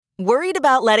Worried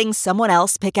about letting someone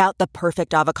else pick out the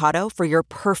perfect avocado for your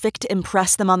perfect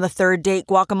impress them on the third date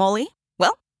guacamole?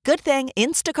 Well, good thing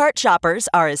Instacart shoppers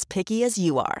are as picky as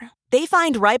you are. They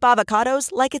find ripe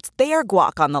avocados like it's their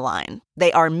guac on the line.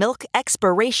 They are milk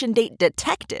expiration date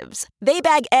detectives. They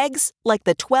bag eggs like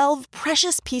the 12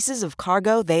 precious pieces of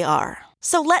cargo they are.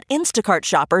 So let Instacart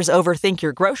shoppers overthink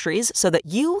your groceries so that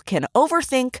you can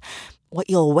overthink what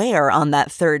you'll wear on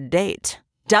that third date.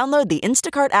 Download the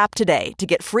Instacart app today to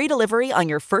get free delivery on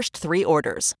your first 3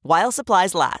 orders, while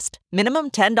supplies last.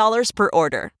 Minimum $10 per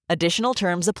order. Additional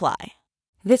terms apply.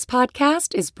 This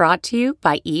podcast is brought to you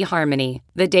by eHarmony,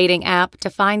 the dating app to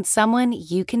find someone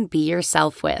you can be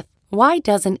yourself with. Why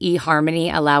doesn't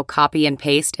eHarmony allow copy and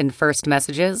paste in first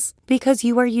messages? Because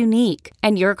you are unique,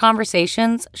 and your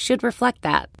conversations should reflect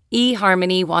that.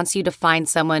 eHarmony wants you to find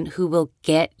someone who will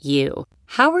get you.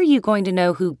 How are you going to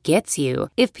know who gets you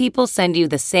if people send you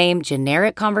the same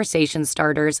generic conversation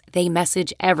starters they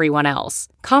message everyone else?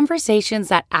 Conversations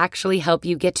that actually help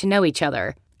you get to know each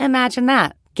other. Imagine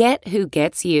that. Get who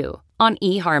gets you on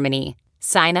eHarmony.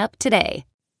 Sign up today.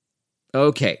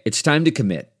 Okay, it's time to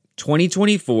commit.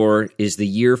 2024 is the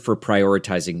year for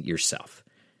prioritizing yourself.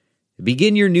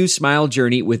 Begin your new smile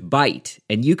journey with Byte,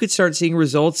 and you could start seeing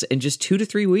results in just 2 to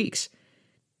 3 weeks.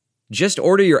 Just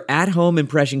order your at-home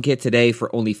impression kit today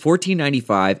for only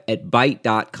 $14.95 at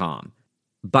Byte.com.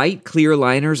 Byte clear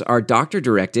liners are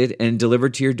doctor-directed and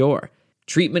delivered to your door.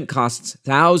 Treatment costs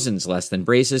thousands less than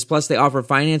braces, plus they offer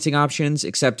financing options,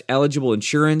 accept eligible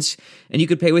insurance, and you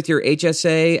could pay with your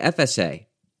HSA, FSA.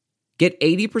 Get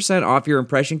 80% off your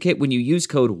impression kit when you use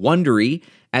code WONDERY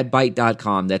at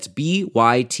Byte.com. That's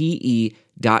BYTE.com.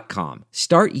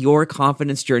 Start your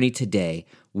confidence journey today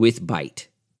with Byte.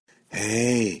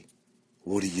 Hey,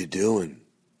 what are you doing?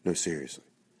 No, seriously.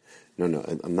 No,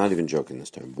 I'm not even joking this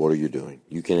time. What are you doing?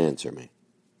 You can answer me.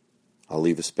 I'll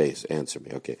leave a space. Answer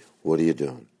me. Okay, what are you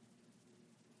doing?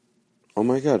 Oh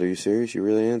my God, are you serious? You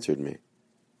really answered me.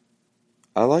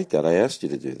 I like that. I asked you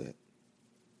to do that.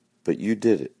 But you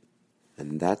did it.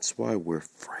 And that's why we're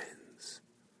friends.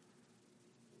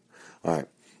 All right.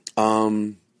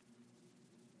 I'll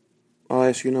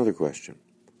ask you another question.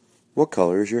 What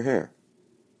color is your hair?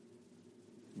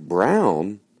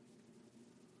 Brown?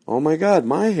 Oh my God,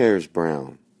 my hair's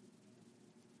brown.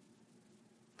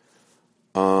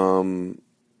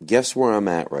 Guess where I'm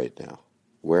at right now.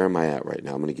 Where am I at right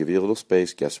now? I'm going to give you a little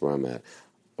space. Guess where I'm at.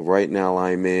 Right now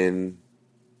I'm in...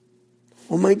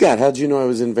 Oh my God, how'd you know I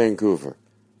was in Vancouver?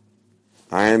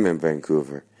 I am in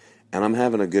Vancouver, and I'm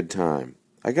having a good time.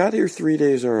 I got here 3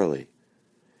 days early,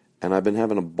 and I've been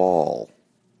having a ball.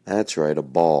 That's right, a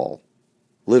ball.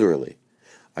 Literally.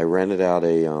 I rented out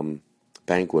a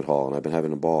banquet hall, and I've been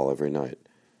having a ball every night.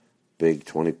 Big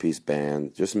 20-piece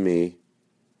band, just me,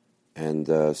 and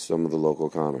some of the local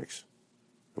comics.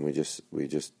 And we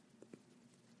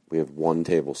have one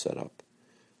table set up.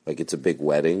 Like it's a big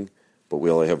wedding, but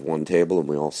we only have one table, and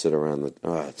we all sit around the...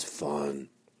 Oh, it's fun.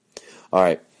 All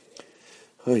right.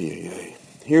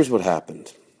 Here's what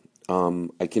happened.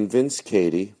 I convinced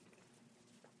Katie,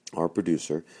 our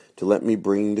producer, to let me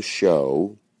bring the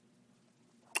show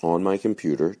on my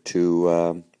computer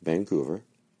to Vancouver.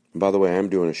 And by the way, I'm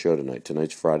doing a show tonight.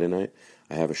 Tonight's Friday night.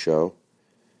 I have a show.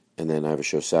 And then I have a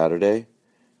show Saturday.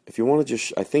 If you want to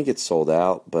just... I think it's sold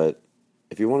out, but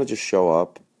if you want to just show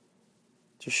up,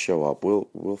 just show up.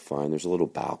 We'll find. There's a little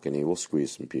balcony. We'll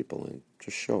squeeze some people in.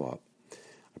 Just show up.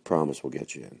 I promise we'll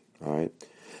get you in, all right?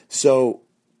 So,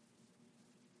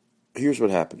 here's what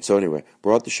happened. So anyway,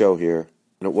 brought the show here,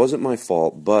 and it wasn't my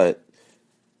fault, but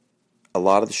a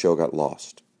lot of the show got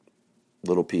lost.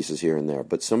 Little pieces here and there.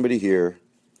 But somebody here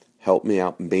helped me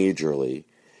out majorly.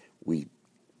 We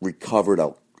recovered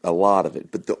a lot of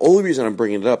it. But the only reason I'm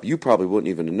bringing it up, you probably wouldn't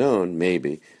even have known,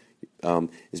 maybe,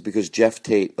 is because Jeff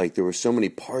Tate, like there were so many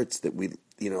parts that we,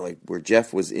 like where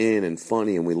Jeff was in and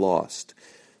funny and we lost.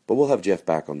 But we'll have Jeff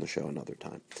back on the show another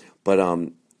time. But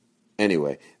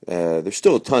anyway, there's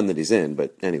still a ton that he's in,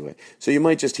 but anyway. So you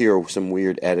might just hear some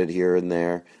weird edit here and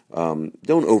there. Don't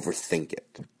overthink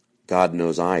it. God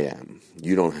knows I am.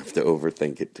 You don't have to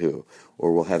overthink it too.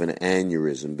 Or we'll have an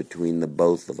aneurysm between the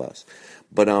both of us.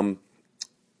 But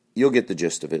you'll get the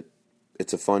gist of it.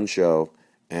 It's a fun show,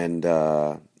 and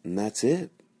that's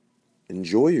it.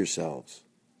 Enjoy yourselves.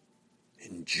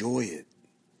 Enjoy it.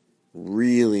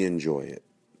 Really enjoy it.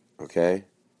 Okay?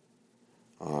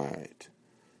 All right.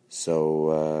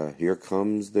 So here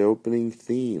comes the opening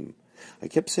theme. I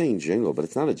kept saying jingle, but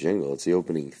it's not a jingle. It's the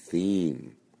opening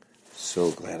theme.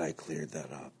 So glad I cleared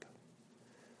that up.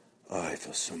 Oh, I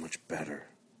feel so much better.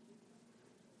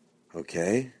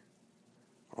 Okay?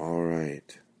 All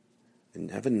right.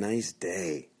 And have a nice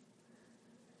day.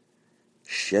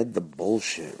 shed the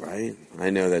bullshit, right? I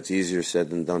know that's easier said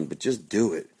than done, but just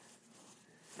do it.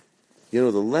 You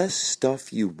know, the less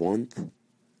stuff you want,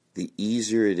 the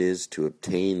easier it is to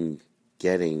obtain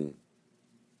getting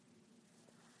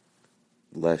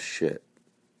less shit.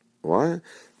 What?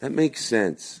 That makes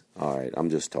sense. All right, I'm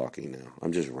just talking now.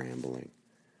 I'm just rambling.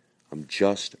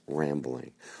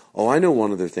 Oh, I know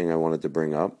one other thing I wanted to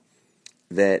bring up.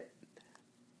 That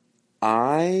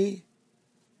I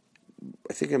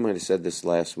think I might have said this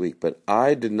last week, but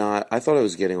I thought I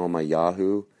was getting all my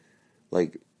Yahoo,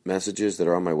 messages that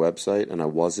are on my website, and I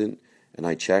wasn't. And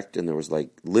I checked, and there was,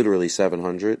 literally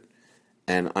 700.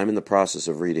 And I'm in the process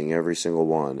of reading every single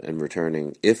one and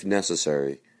returning, if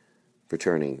necessary,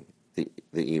 the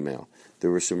email.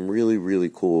 There were some really, really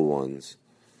cool ones,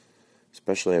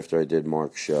 especially after I did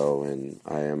Mark's show, and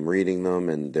I am reading them,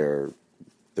 and they're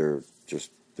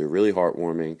really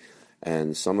heartwarming,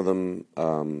 and some of them,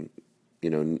 a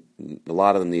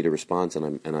lot of them need a response,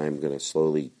 and I'm going to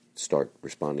slowly start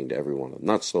responding to every one of them.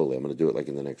 Not slowly, I'm going to do it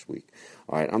in the next week.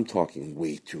 All right, I'm talking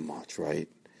way too much, right?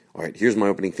 All right, here's my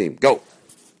opening theme. Go!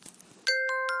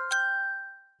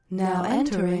 Now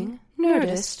entering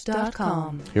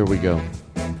Nerdist.com. Here we go.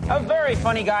 A very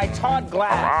funny guy, Todd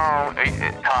Glass. Oh,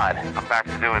 hey, Todd, I'm back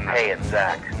to doing this. Hey, it's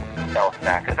Zach. No,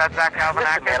 Zach. Is that Zach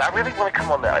Galifianakis? Man, I really want to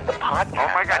come on the podcast.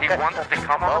 Oh, my God, he wants to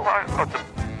come on the podcast?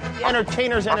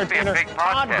 Entertainer's entertainer.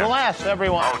 Todd Glass,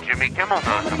 everyone. Oh, Jimmy Kimmel does.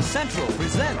 Comedy Central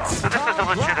presents. So this is a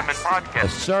legitimate podcast.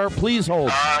 Sir, please hold.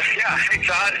 Yeah, hey,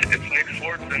 Todd, it's Nick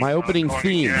Swartzen. My opening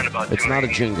theme. It's not a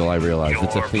jingle, I realize.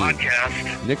 It's a theme.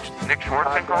 Podcast. Nick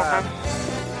Swartzen calls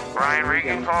in? Brian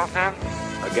Regan calls in?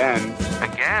 Again?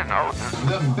 Oh,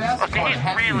 the best part he's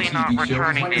really not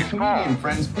returning these calls.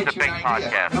 Friends pitch It's a big an idea.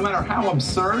 podcast. No matter how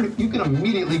absurd, you can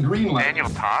immediately greenlight. Daniel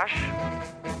Tosh?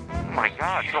 Oh, my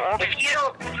God. So all these... If you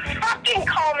don't fucking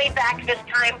call me back this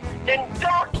time, then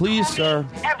don't Please, call sir. me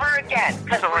ever again,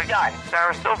 because we're done.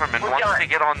 Sarah Silverman We're wants done. to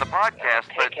get on the podcast,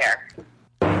 Take but... care.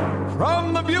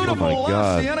 From the beautiful Oh, my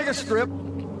God. La Cienega Strip,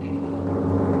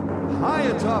 high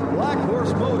atop Black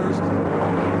Horse Motors,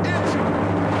 it's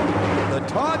the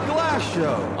Todd Glass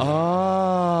Show.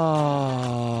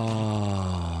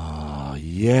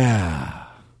 Yeah.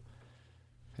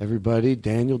 Everybody,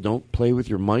 Daniel, don't play with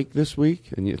your mic this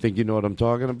week, and you think you know what I'm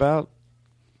talking about?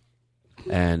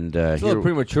 And it's a little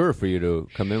premature for you to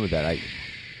come in with that.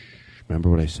 Remember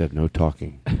what I said? No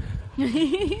talking.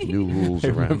 New rules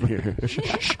around here.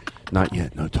 Shh. Not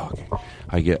yet. No talking.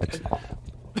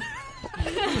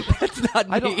 That's not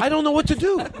me. I don't know what to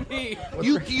do.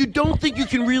 You don't think you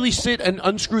can really sit and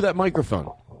unscrew that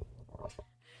microphone?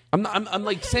 I'm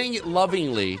like saying it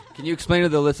lovingly. Can you explain to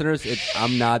the listeners?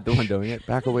 I'm not the one doing it.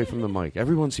 Back away from the mic.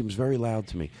 Everyone seems very loud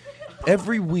to me.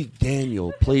 Every week,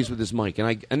 Daniel plays with his mic,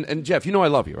 and Jeff, you know I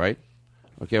love you, right?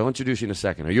 Okay, I'll introduce you in a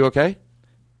second. Are you okay?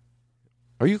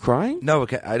 Are you crying? No,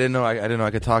 okay. I didn't know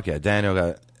I could talk yet. Daniel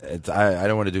got. I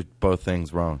don't want to do both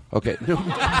things wrong. Okay.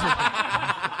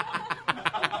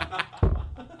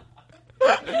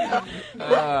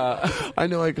 I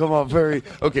know I come off very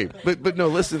okay, but no.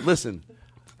 Listen.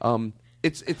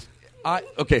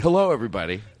 Okay. Hello,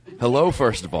 everybody. Hello,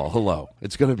 first of all. Hello.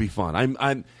 It's going to be fun.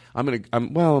 I'm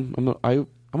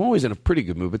always in a pretty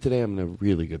good mood, but today I'm in a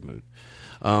really good mood.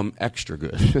 Extra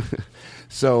good.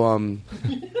 So,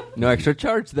 no extra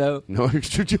charge though. No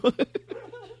extra charge.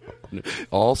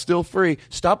 All still free.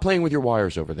 Stop playing with your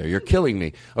wires over there. You're killing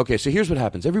me. Okay, so here's what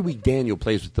happens. Every week, Daniel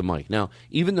plays with the mic. Now,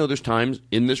 even though there's times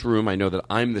in this room I know that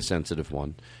I'm the sensitive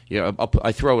one,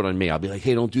 I throw it on me. I'll be like,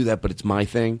 hey, don't do that, but it's my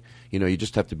thing. You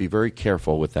just have to be very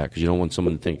careful with that because you don't want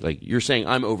someone to think, like, you're saying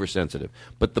I'm oversensitive.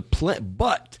 But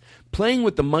playing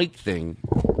with the mic thing,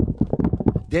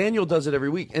 Daniel does it every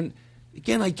week. And,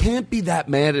 again, I can't be that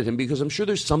mad at him because I'm sure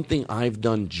there's something I've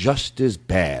done just as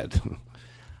bad.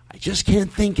 I just can't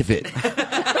think of it.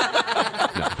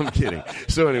 No, I'm kidding.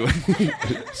 So anyway,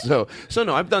 so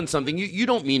no, I've done something. You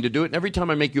don't mean to do it, and every time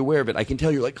I make you aware of it, I can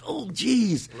tell you're like, oh,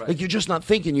 geez. Right. Like you're just not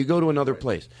thinking. You go to another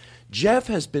place. Jeff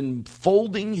has been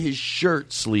folding his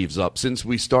shirt sleeves up since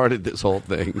we started this whole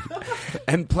thing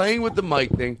and playing with the mic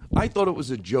thing. I thought it was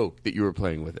a joke that you were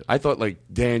playing with it. I thought like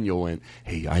Daniel went,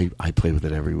 hey, I play with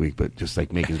it every week, but just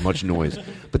like make as much noise.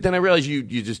 But then I realized you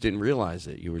just didn't realize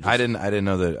it. You were. I didn't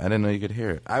know that. I didn't know you could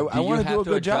hear it. I want to do a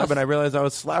good job, and I realized I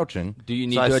was slouching. Do you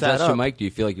need to adjust your mic? Do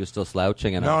you feel like you're still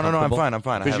slouching? And no, I'm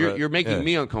fine. Because you're making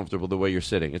me uncomfortable the way you're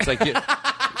sitting. It's like.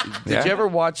 Did you ever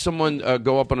watch someone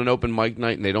go up on an open mic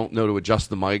night and they don't know to adjust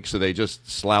the mic, so they just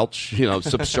slouch,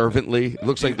 subserviently? It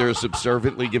looks like they're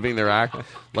subserviently giving their act,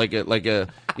 like a,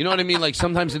 you know what I mean? Like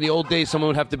sometimes in the old days, someone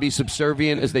would have to be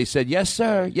subservient as they said, "Yes,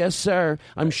 sir. Yes, sir.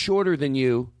 I'm shorter than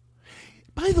you."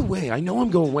 By the way, I know I'm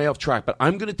going way off track, but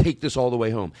I'm going to take this all the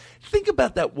way home. Think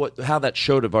about that. How that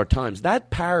showed of our times. That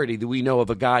parody that we know of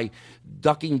a guy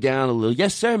ducking down a little.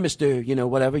 Yes, sir, Mr.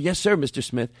 Whatever. Yes, sir, Mr.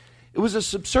 Smith. It was a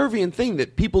subservient thing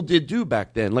that people did do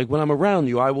back then. Like when I'm around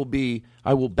you, I will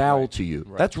bow to you.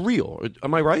 Right. That's real.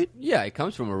 Am I right? Yeah, it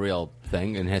comes from a real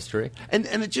thing in history. And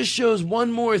it just shows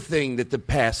one more thing that the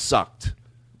past sucked.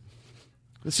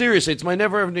 Seriously, it's my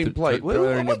never-ending play. Throw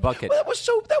it in your bucket. That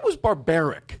was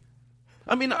barbaric.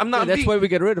 I mean, I'm not. Yeah, that's why we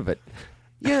get rid of it.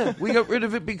 Yeah, we got rid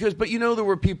of it because, but there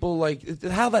were people like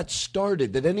how that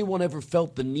started. That anyone ever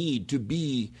felt the need to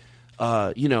be,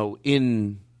 you know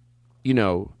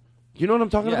what I'm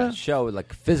talking about?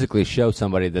 Physically show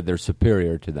somebody that they're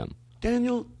superior to them.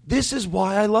 Daniel, this is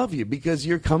why I love you, because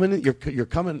you're helping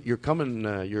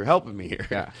me here.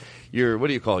 Yeah. What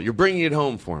do you call it? You're bringing it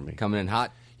home for me. Coming in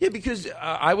hot. Yeah, because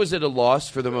I was at a loss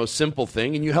for the most simple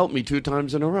thing, and you helped me 2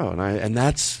 times in a row, and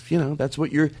that's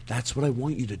what I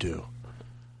want you to do.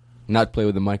 Not play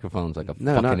with the microphones like a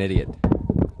fucking idiot.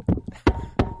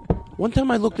 One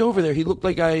time I looked over there, he looked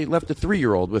like I left a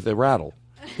 3-year-old with a rattle.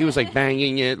 He was like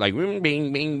banging it, like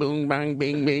bing, bing, boom, bang,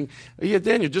 bing, bing. Yeah,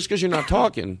 Daniel, just because you're not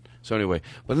talking. So anyway,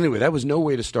 that was no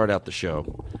way to start out the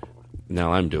show.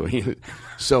 Now I'm doing it.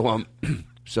 So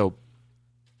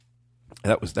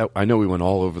that was that. I know we went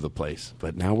all over the place,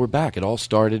 but now we're back. It all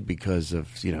started because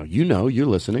of you're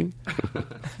listening.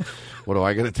 What do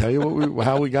I got to tell you?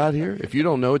 How we got here? If you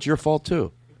don't know, it's your fault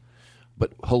too.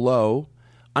 But hello,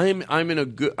 I'm in a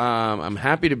good. I'm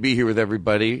happy to be here with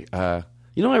everybody. I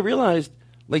realized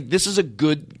this is a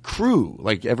good crew.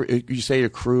 You say a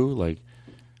crew,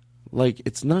 like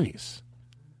it's nice.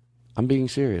 I'm being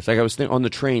serious. I was on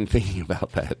the train thinking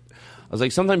about that. I was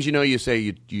like, sometimes you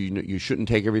say you shouldn't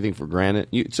take everything for granted.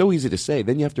 It's so easy to say.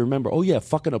 Then you have to remember, oh yeah,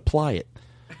 fucking apply it.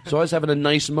 So I was having a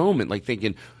nice moment,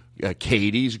 thinking,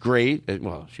 Katie's great.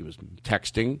 Well, she was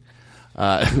texting.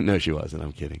 No, she wasn't.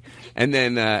 I'm kidding. And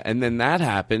then that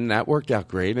happened. That worked out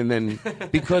great. And then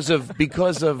because of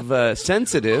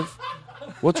Sensitive,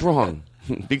 what's wrong?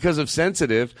 Because of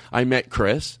Sensitive, I met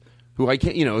Chris, who I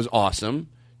can't. Is awesome.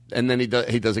 And then he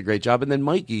does a great job. And then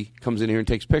Mikey comes in here and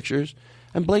takes pictures.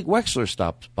 And Blake Wexler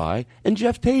stops by, and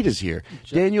Jeff Tate is here.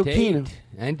 Daniel Kino.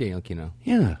 And Daniel Kino.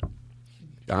 Yeah.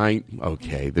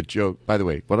 Okay, the joke. By the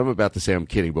way, what I'm about to say, I'm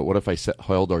kidding, but what if I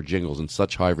held our jingles in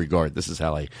such high regard? This is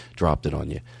how I dropped it on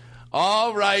you.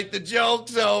 All right, the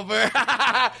joke's over.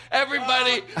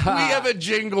 Everybody, we have a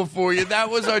jingle for you. That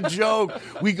was our joke.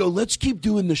 We go, let's keep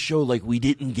doing the show like we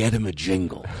didn't get him a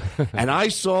jingle. And I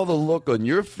saw the look on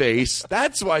your face.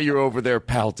 That's why you're over there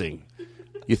pouting.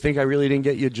 You think I really didn't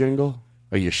get you a jingle?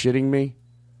 Are you shitting me?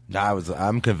 No,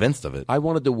 I'm convinced of it. I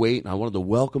wanted to wait, and I wanted to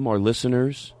welcome our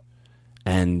listeners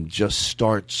and just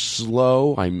start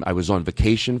slow. I was on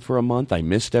vacation for a month. I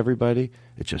missed everybody.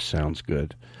 It just sounds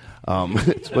good.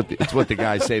 It's what the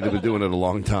guys say. They've been doing it a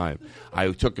long time.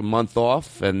 I took a month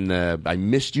off, and I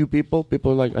missed you people.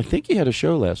 People are like, I think you had a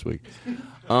show last week.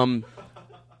 But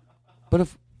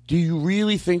do you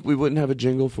really think we wouldn't have a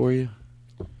jingle for you?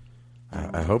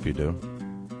 I hope you do.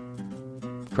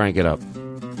 Crank it up.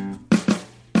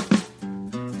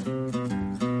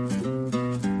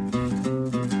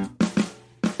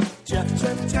 Jeff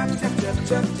Tate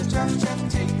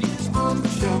is on the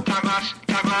show.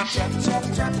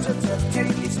 Jeff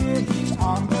Tate is here. He's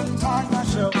on the Todd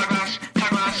Show.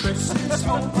 Chris is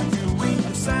overdoing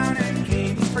the sound, and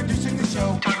Katie's producing the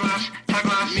show.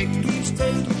 Mickey's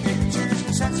taking pictures,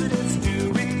 and Sensitive's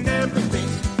doing everything.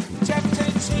 Jeff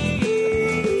Tate's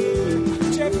here.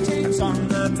 Jeff Tate's on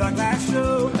the Todd Glass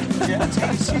Show. Jeff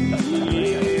Tate's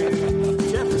here.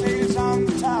 Jeff Tate's on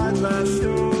the Todd Glass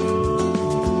Show.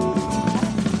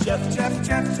 Jeff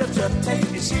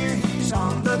Tate is here. He's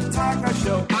on the Todd Glass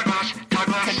Show.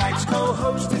 Tonight's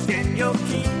co-host is Daniel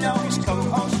Kino. He's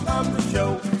co-host of the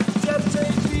show. Jeff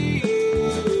Tate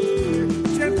here.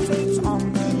 Jeff Tate's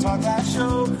on the Todd Glass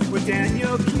Show with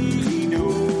Daniel Kino.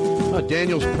 Oh,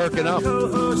 Daniel's perking up.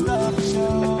 Co-host of the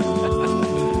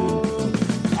show.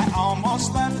 I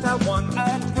almost left out one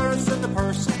other person, the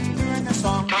person doing the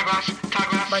song.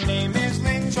 My name is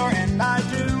Linchor, and I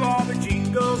do all the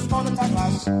jingles for the Todd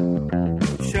Glass Show.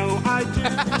 I do the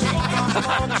jingles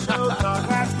for the show. Todd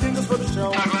Glass jingles for the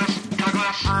show.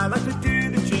 I like to do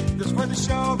the jingles for the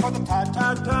show, for the Todd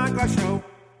Glass Show.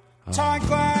 Todd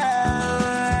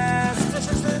Glass. This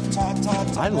is the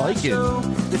Todd I like Show.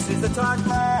 This is the Todd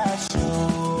Glass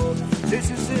Show. This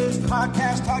is his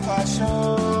podcast, Todd Glass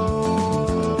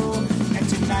Show. And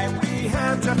tonight we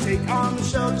have Jeff Tate on the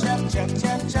show. Jeff Tate.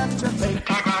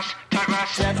 Todd Glass.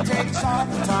 Jeff Tate's on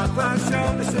the Todd Glass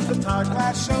Show. This is the Todd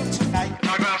Glass Show tonight.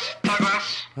 Todd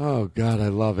Glass. Oh, God, I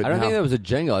love it. I don't think that was a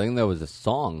jingle. I think that was a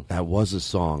song. That was a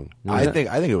song. I think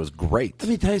it was great. Let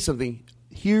me tell you something.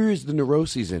 Here's the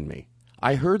neuroses in me.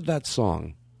 I heard that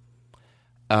song,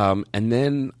 and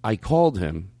then I called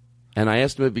him, and I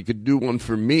asked him if he could do one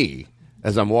for me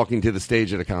as I'm walking to the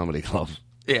stage at a comedy club.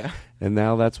 Yeah. And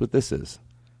now that's what this is.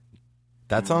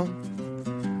 That song?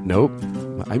 Nope.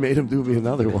 I made him do me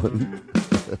another one.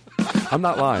 I'm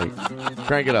not lying.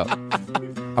 Crank it up.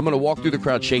 I'm going to walk through the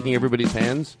crowd shaking everybody's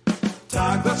hands.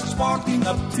 Todd Glass is walking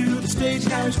up to the stage,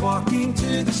 now he's walking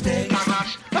to the stage.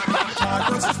 Todd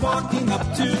Glass is walking up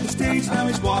to the stage, now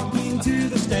he's walking to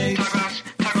the stage.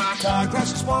 Todd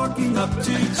Glass is walking up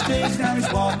to the stage, now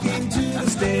he's walking to the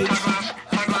stage.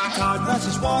 Todd Glass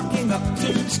is walking up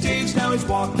to the stage, now he's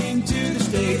walking to the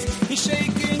stage. He's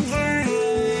shaking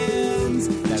hands.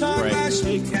 Todd Glass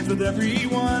shakes hands with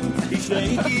everyone. He's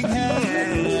shaking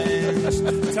hands.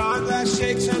 Todd Glass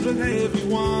shakes hands with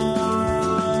everyone.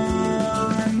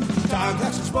 Todd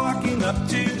Glass is walking up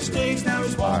to the stage, now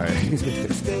he's walking to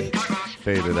the stage.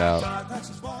 Fade it out.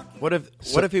 What if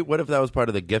that was part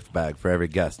of the gift bag for every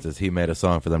guest? Is he made a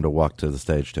song for them to walk to the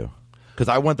stage to? Because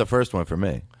I want the first one for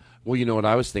me. Well, you know what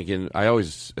I was thinking? I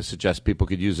always suggest people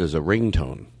could use as a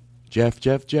ringtone. Jeff,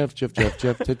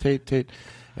 Tate.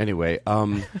 Anyway,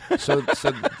 so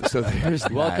there's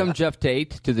that. Welcome, Jeff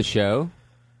Tate, to the show.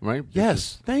 Right?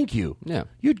 Yes, thank you. Yeah.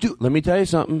 You do. Let me tell you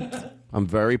something. I'm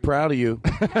very proud of you.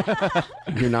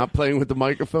 You're not playing with the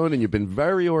microphone, and you've been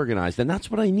very organized. And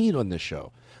that's what I need on this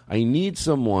show. I need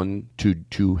someone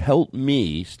to help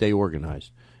me stay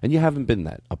organized. And you haven't been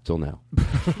that up till now.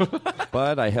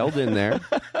 But I held in there.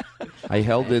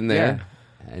 Yeah.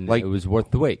 And it was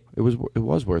worth the wait. It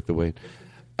was worth the wait.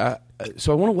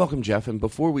 So I want to welcome Jeff, and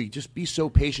before we just be so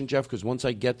patient, Jeff, because once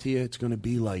I get to you, it's going to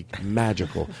be like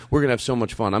magical. We're going to have so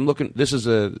much fun. This is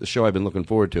a show I've been looking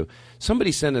forward to.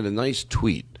 Somebody sent in a nice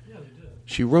tweet. Yeah, they did.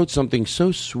 She wrote something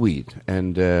so sweet,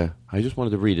 and I just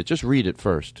wanted to read it. Just read it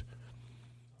first.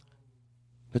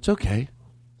 That's okay.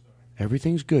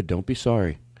 Everything's good. Don't be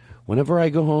sorry. Whenever I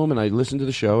go home and I listen to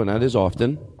the show, and that is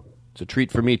often, it's a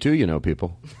treat for me too, you know,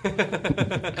 people.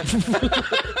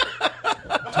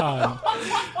 Todd.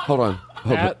 Hold on.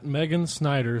 Megan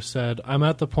Snyder said, I'm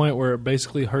at the point where it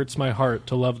basically hurts my heart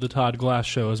to love the Todd Glass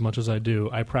show as much as I do.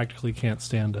 I practically can't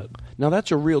stand it. Now,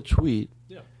 that's a real tweet.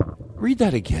 Yeah. Read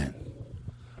that again.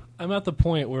 I'm at the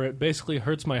point where it basically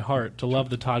hurts my heart to love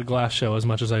the Todd Glass show as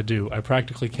much as I do. I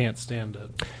practically can't stand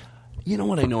it. You know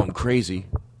what? I know I'm crazy.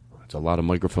 It's a lot of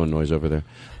microphone noise over there.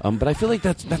 But I feel like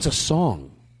that's a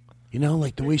song. You know,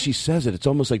 like the way she says it, it's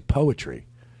almost like poetry.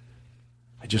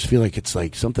 I just feel like it's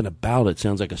like something about it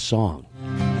sounds like a song.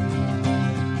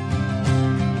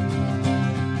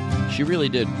 She really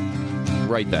did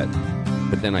write that,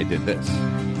 but then I did this.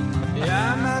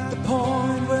 Yeah, I'm at the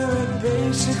point where it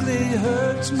basically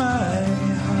hurts my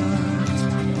heart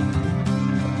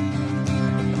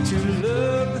to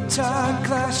love the Todd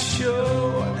Glass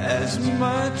show as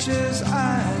much as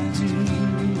I do.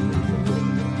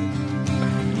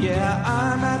 Yeah,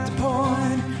 I'm at the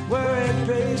point where it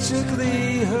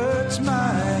basically hurts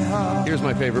my heart. Here's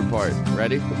my favorite part.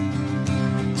 Ready?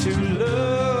 To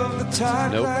love the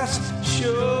Todd Glass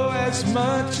show as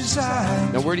much as I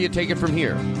do. Now, where do you take it from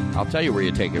here? I'll tell you where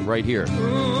you take it. Right here.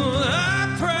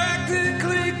 I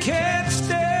practically can't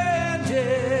stand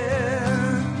it.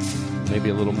 Maybe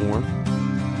a little more.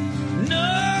 No,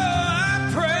 I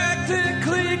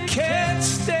practically can't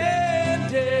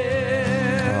stand it.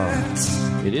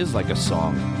 It is like a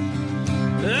song.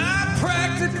 I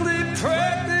practically.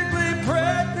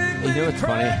 You know what's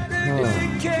funny?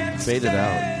 Fade it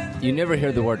out. You never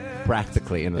hear the word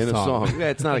practically in a song. Yeah,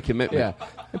 it's not a commitment. Yeah.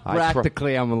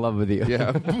 Practically, I'm in love with you.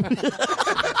 Yeah.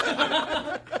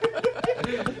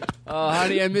 Oh,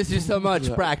 honey, I miss you so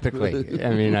much. Practically.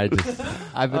 I mean, I've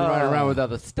been running around with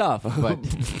other stuff, but.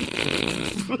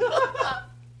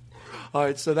 All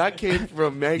right, so that came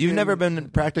from Megan. You've never been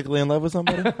practically in love with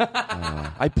somebody?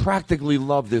 I practically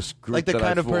love this group. Like the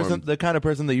kind of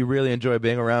person that you really enjoy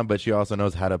being around, but she also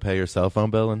knows how to pay your cell phone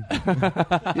bill. And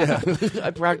yeah,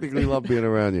 I practically love being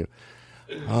around you.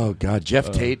 Oh God,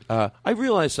 Jeff Tate. I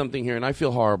realized something here, and I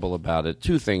feel horrible about it.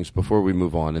 Two things before we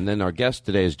move on, and then our guest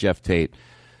today is Jeff Tate.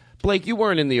 Blake, you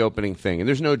weren't in the opening thing, and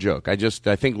there's no joke. I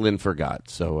think Lynn forgot.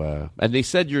 So, and they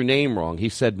said your name wrong. He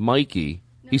said Mikey.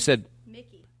 No, he said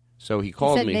Mickey. So he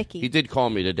called me. Mickey. He did call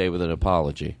me today with an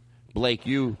apology. Blake,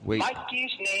 you wait.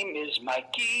 Mikey's name is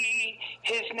Mikey.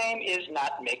 His name is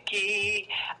not Mickey.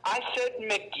 I said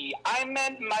Mickey. I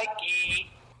meant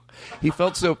Mikey. He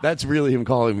felt so. That's really him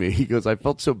calling me. He goes, I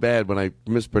felt so bad when I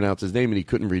mispronounced his name and he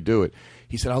couldn't redo it.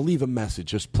 He said, I'll leave a message.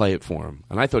 Just play it for him.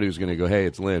 And I thought he was going to go, hey,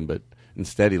 it's Lynn, but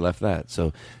Instead, he left that.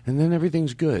 So, and then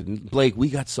everything's good. And Blake, we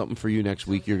got something for you next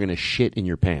week. You're going to shit in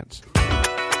your pants.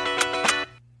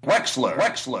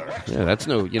 Wexler. Yeah, that's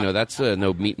no, that's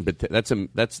no meat and potato.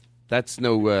 That's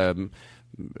no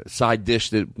side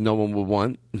dish that no one would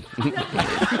want.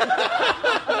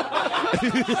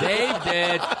 Saved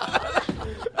it.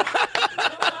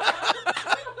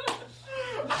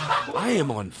 I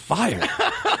am on fire.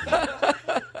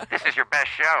 This is your best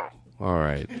show. All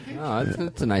right. Oh,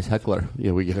 that's a nice heckler.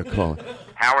 Yeah, we get a call.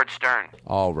 Howard Stern.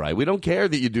 All right. We don't care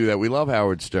that you do that. We love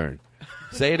Howard Stern.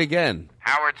 Say it again.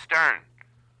 Howard Stern.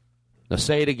 Now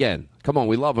say it again. Come on,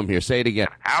 we love him here. Say it again.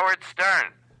 Howard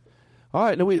Stern. All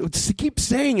right, no, keep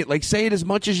saying it. Like, say it as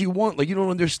much as you want. Like, you don't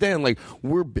understand. Like,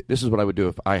 this is what I would do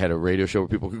if I had a radio show where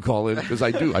people could call in, because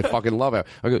I do. I fucking love it.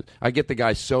 I get the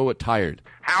guy so tired.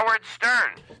 Howard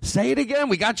Stern. Say it again.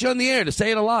 We got you on the air to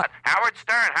say it a lot. Howard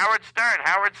Stern. Howard Stern.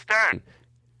 Howard Stern.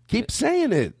 Keep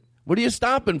saying it. What are you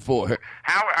stopping for?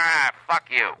 Howard. Fuck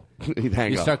you.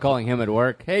 Hang you up. start calling him at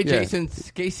work. Hey, Yeah. Jason,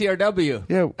 it's KCRW.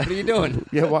 Yeah. What are you doing?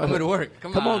 Yeah, well, I'm at work.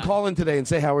 Come on, call in today and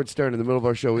say Howard Stern in the middle of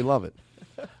our show. We love it.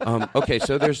 Okay,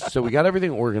 so we got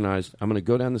everything organized. I'm going to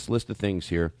go down this list of things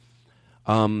here.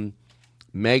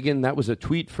 Megan, that was a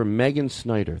tweet from Megan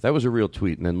Snyder. That was a real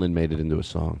tweet, and then Lynn made it into a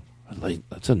song.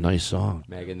 That's a nice song.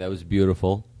 Megan, that was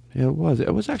beautiful. Yeah, it was.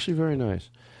 It was actually very nice.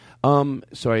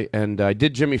 I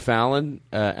did Jimmy Fallon,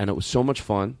 and it was so much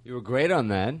fun. You were great on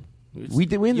that. We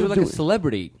did. You were like a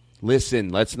celebrity. Listen,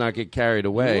 let's not get carried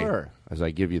away. You were. As I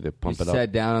give you the pump You it up.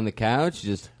 sat down on the couch,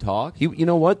 just talk. You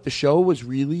know what? The show was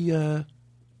really, it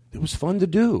was fun to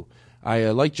do.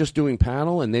 I liked just doing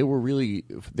panel, and they were really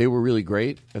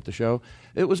great at the show.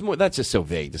 It was more. That's just so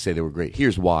vague to say they were great.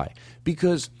 Here's why.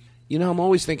 Because I'm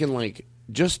always thinking like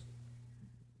it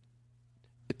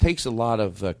takes a lot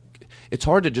of. It's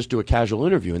hard to just do a casual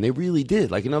interview, and they really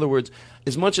did. Like, in other words,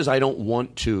 as much as I don't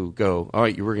want to go, all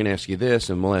right, we're going to ask you this,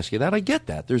 and we'll ask you that, I get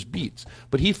that. There's beats.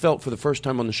 But he felt for the first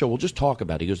time on the show, we'll just talk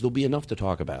about it. He goes, there'll be enough to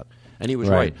talk about. And he was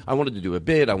right. I wanted to do a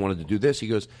bit. I wanted to do this. He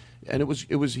goes, and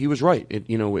he was right.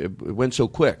 It went so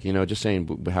quick, just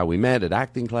saying how we met at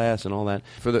acting class and all that.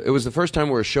 It was the first time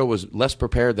where a show was less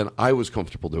prepared than I was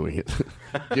comfortable doing it.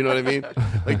 You know what I mean?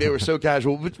 Like, they were so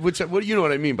casual, which you know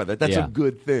what I mean by that. That's a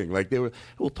good thing. Like,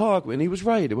 we'll talk, and he was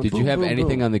right. Did you have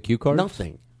anything on the cue card?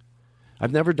 Nothing.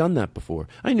 I've never done that before.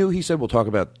 I knew he said we'll talk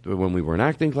about when we were in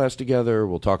acting class together.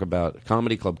 We'll talk about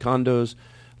Comedy Club Condos, a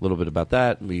little bit about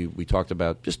that. We talked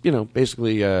about just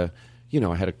basically I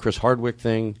had a Chris Hardwick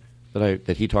thing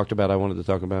that he talked about. I wanted to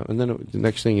talk about, and then the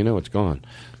next thing you know, it's gone.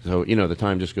 So the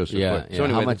time just goes so quick. So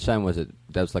anyway, how much time was it?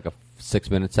 That was like a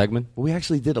 6-minute segment. We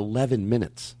actually did 11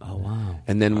 minutes. Oh wow!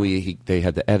 And then they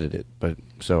had to edit it. But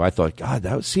so I thought, God,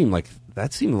 that seemed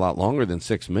a lot longer than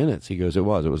 6 minutes. He goes, it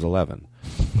was 11.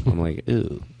 I'm like,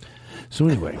 ew. So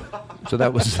anyway,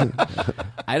 that was.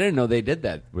 I didn't know they did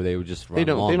that, where they would just run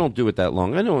long. They don't do it that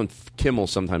long. I know on Kimmel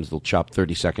sometimes they'll chop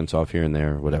 30 seconds off here and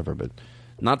there or whatever, but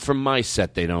not from my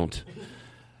set. They don't.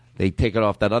 They take it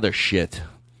off that other shit.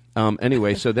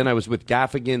 Anyway, so then I was with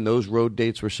Gaffigan. Those road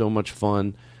dates were so much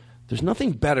fun. There's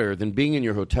nothing better than being in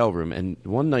your hotel room. And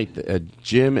one night,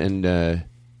 Jim and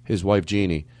his wife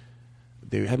Jeannie,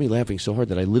 they had me laughing so hard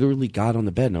that I literally got on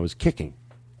the bed and I was kicking.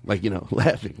 Like,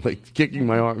 laughing, like kicking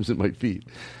my arms and my feet.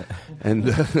 And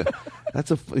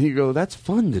that's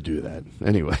fun to do that.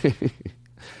 Anyway,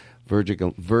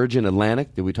 Virgin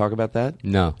Atlantic, did we talk about that?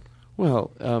 No.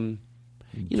 Well, do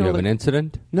you have an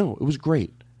incident? No, it was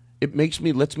great. It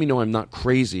lets me know I'm not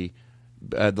crazy.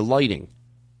 The lighting,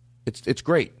 it's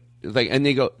great. And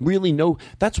they go, really? No.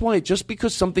 That's why just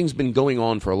because something's been going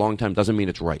on for a long time doesn't mean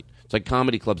it's right. It's like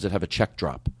comedy clubs that have a check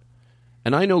drop.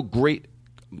 And I know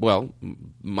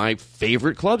my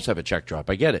favorite clubs have a check drop.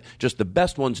 I get it. Just the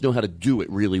best ones know how to do it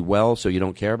really well, so you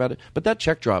don't care about it. But that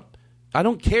check drop, I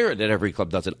don't care that every club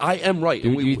does it. I am right. Do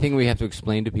you think we have to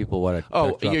explain to people what a check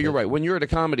drop you're is? right. When you're at a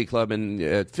comedy club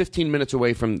and 15 minutes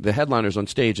away from the headliners on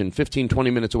stage and 15,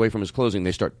 20 minutes away from his closing,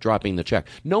 they start dropping the check.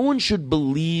 No one should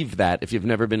believe that if you've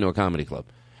never been to a comedy club.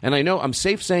 And I know I'm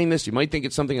safe saying this. You might think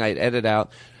it's something I'd edit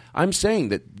out. I'm saying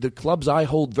that the clubs I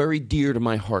hold very dear to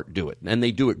my heart do it, and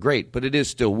they do it great, but it is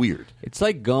still weird. It's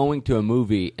like going to a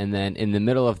movie, and then in the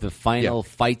middle of the final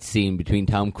fight scene between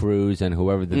Tom Cruise and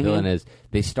whoever the villain is,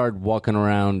 they start walking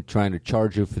around trying to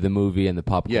charge you for the movie and the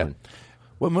popcorn. Yeah.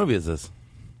 What movie is this?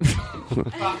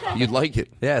 You'd like it.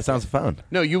 Yeah, it sounds fun.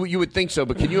 No, you would think so,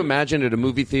 but can you imagine at a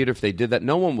movie theater if they did that?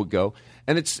 No one would go.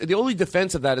 And it's the only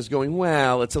defense of that is going,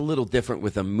 well, it's a little different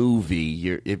with a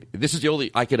movie. This is the only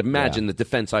I could imagine the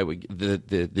defense I would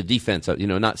the defense of,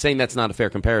 not saying that's not a fair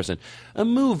comparison. A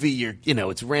movie,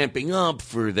 it's ramping up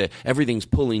for everything's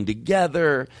pulling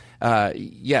together.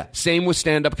 Same with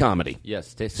stand-up comedy.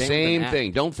 Yes, same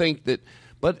thing. Don't think that.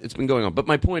 But it's been going on. But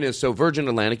my point is, so Virgin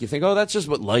Atlantic, you think, oh, that's just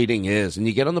what lighting is, and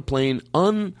you get on the plane,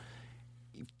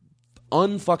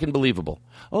 unfucking believable.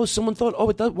 Oh, someone thought,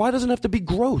 why doesn't it have to be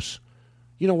gross?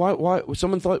 Why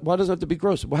someone thought, why does it have to be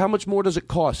gross? Well, how much more does it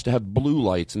cost to have blue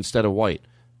lights instead of white?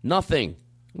 Nothing.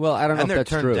 Well, I don't know and if that's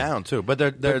they're true. turned down too, but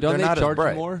they're don't they not charge as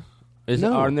bright. more?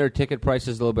 No. Aren't their ticket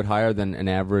prices a little bit higher than an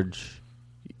average?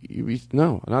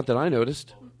 No, not that I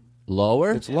noticed.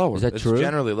 Lower? It's lower. Is that It's true?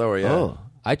 generally lower. Yeah. Oh,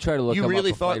 I try to look. You them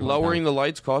really up thought lowering the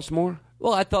lights cost more?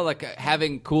 Well, I thought like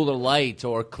having cooler lights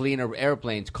or cleaner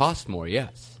airplanes cost more.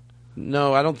 Yes.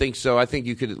 No, I don't think so. I think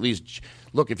you could at least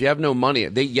look if you have no money.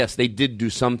 They did do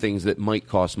some things that might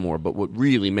cost more, but what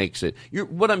really makes it.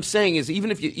 What I'm saying is,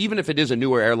 even if it is a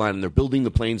newer airline and they're building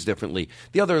the planes differently,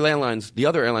 the other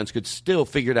airlines could still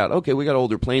figure it out. Okay, we got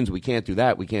older planes, we can't do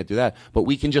that, but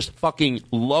we can just fucking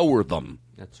lower them.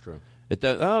 That's true.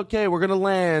 Okay, we're gonna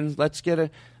land. Let's get a.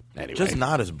 Anyway. Just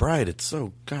not as bright. It's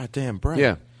so goddamn bright.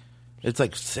 Yeah. It's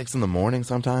like 6 a.m.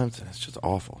 sometimes, and it's just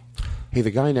awful. Hey, the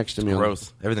guy next to me.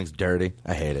 Gross. Everything's dirty.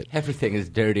 I hate it. Everything is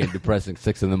dirty and depressing.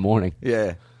 6 a.m.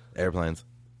 Yeah. Airplanes.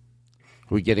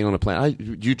 Are we getting on a plane?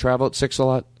 Do you travel at 6 a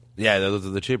lot? Yeah, those are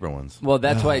the cheaper ones. Well,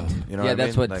 that's why. You know what I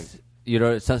mean?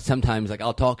 Like, sometimes like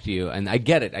I'll talk to you, and I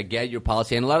get it. I get your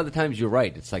policy, and a lot of the times you're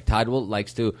right. It's like Todd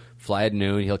likes to fly at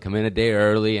noon. He'll come in a day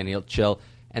early, and he'll chill.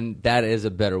 And that is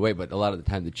a better way, but a lot of the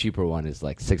time the cheaper one is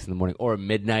like 6 a.m. or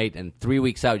midnight, and 3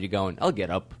 weeks out you're going, I'll get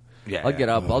up. I'll get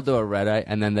up, I'll do a red eye,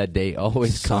 and then that day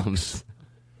always comes.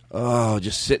 Oh,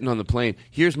 just sitting on the plane.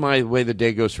 Here's my way the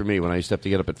day goes for me when I used to have to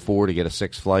get up at 4 to get a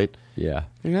 6 flight. Yeah.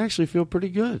 I actually feel pretty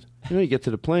good. You get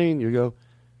to the plane, you go,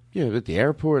 at the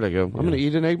airport, I go, I'm going to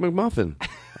eat an Egg McMuffin.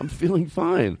 I'm feeling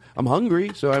fine. I'm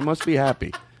hungry, so I must be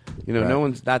happy. No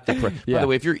one's that depressed. By the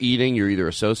way, if you're eating, you're either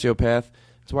a sociopath.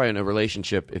 That's why in a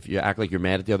relationship, if you act like you're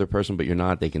mad at the other person, but you're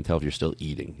not, they can tell if you're still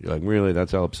eating. You're like, really?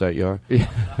 That's how upset you are? Yeah.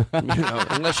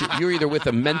 Unless you're either with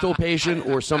a mental patient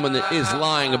or someone that is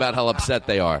lying about how upset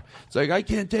they are. It's like, I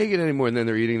can't take it anymore. And then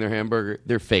they're eating their hamburger.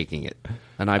 They're faking it.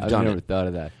 And I've done never it. thought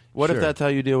of that. What if that's how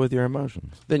you deal with your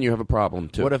emotions? Then you have a problem,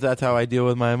 too. What if that's how I deal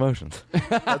with my emotions?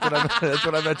 That's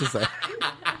what I meant to say.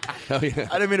 Oh, yeah.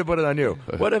 I didn't mean to put it on you.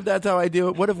 What if that's how I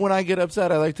deal? What if when I get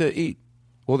upset, I like to eat?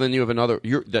 Well, then you have another.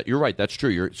 You're right. That's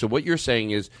true. So what you're saying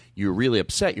is you're really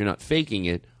upset. You're not faking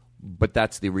it, but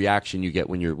that's the reaction you get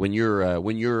when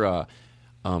you're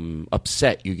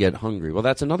upset. You get hungry. Well,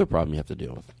 that's another problem you have to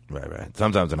deal with. Right.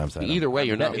 Sometimes when I'm upset. Either way,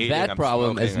 you're not eating. That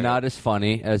problem is not as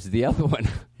funny as the other one.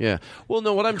 Yeah. Well,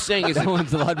 no. What I'm saying is that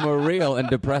one's a lot more real and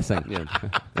depressing. Yeah.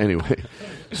 Anyway,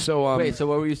 so wait. So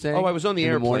what were you saying? Oh, I was on the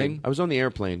airplane. Morning? I was on the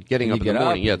airplane, getting up in the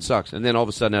morning. Yeah, it sucks. And then all of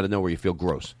a sudden, out of nowhere, you feel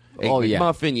gross.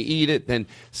 Muffin, you eat it. Then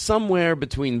somewhere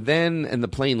between then and the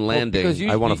plane landing,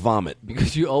 I want to vomit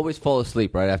because you always fall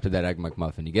asleep right after that Egg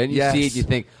McMuffin. You get in your seat, you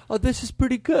think, "Oh, this is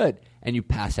pretty good," and you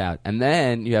pass out. And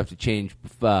then you have to change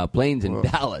planes in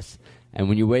Dallas. And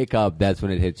when you wake up, that's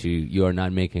when it hits you. You are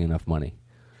not making enough money.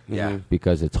 Yeah,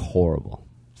 because it's horrible.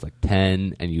 It's like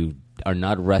 10, and you are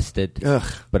not rested.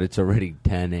 Ugh. But it's already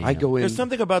 10 a.m. I go in. There's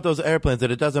something about those airplanes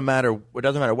that it doesn't matter. It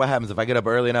doesn't matter what happens. If I get up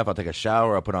early enough, I'll take a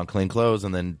shower, I'll put on clean clothes,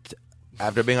 and then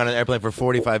after being on an airplane for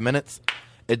 45 minutes,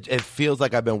 it feels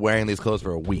like I've been wearing these clothes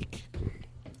for a week.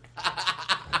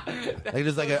 Like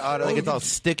just like it's all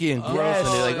sticky and gross,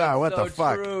 and you're like, oh, what the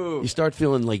fuck? You start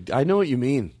feeling like I know what you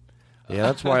mean. Yeah,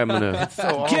 that's why I'm gonna. It's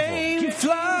so awful.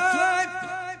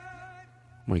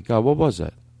 Oh my God, what was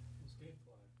that?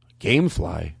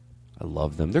 Gamefly. I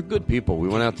love them. They're good people. We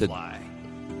went out to.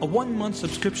 A 1-month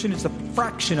subscription is a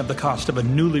fraction of the cost of a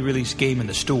newly released game in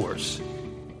the stores.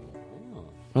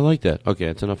 I like that. Okay,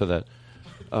 that's enough of that.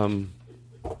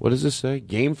 What does this say?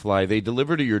 Gamefly. They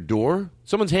deliver to your door?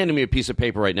 Someone's handing me a piece of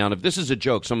paper right now, and if this is a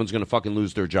joke, someone's going to fucking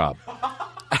lose their job.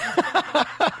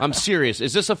 I'm serious.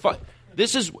 Is this a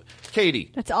This is...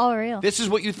 Katie. That's all real. This is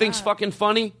what you think's fucking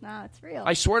funny? No, it's real.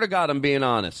 I swear to God, I'm being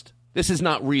honest. This is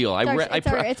not real.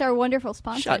 It's our wonderful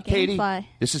sponsor, Shut, Katie. Gamefly.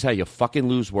 This is how you fucking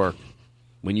lose work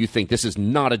when you think this is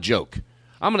not a joke.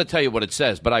 I'm going to tell you what it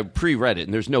says, but I pre-read it,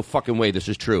 and there's no fucking way this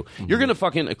is true. Mm-hmm. You're going to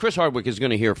fucking... Chris Hardwick is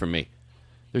going to hear from me.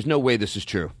 There's no way this is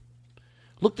true.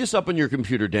 Look this up on your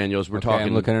computer, Daniel, as we're talking.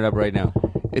 I'm looking it up right now.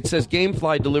 It says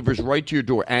Gamefly delivers right to your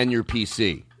door and your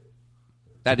PC.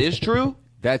 That is true?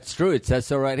 That's true. It says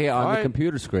so right here on the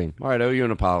computer screen. All right, I owe you an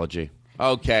apology.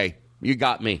 Okay, you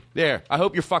got me. There. I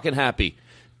hope you're fucking happy.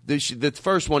 The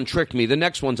first one tricked me. The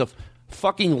next one's a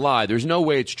fucking lie. There's no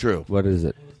way it's true. What is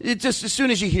it? It just, as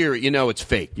soon as you hear it, you know it's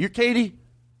fake. You're Katie?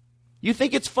 You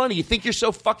think it's funny. You think you're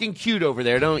so fucking cute over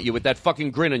there, don't you, with that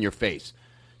fucking grin on your face.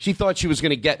 She thought she was going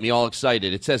to get me all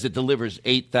excited. It says it delivers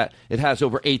it has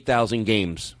over 8,000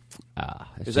 games.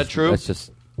 Is that true?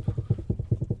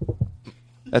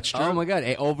 That's true. Oh my God,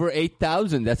 over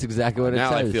 8,000. That's exactly what it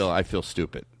says. Now I feel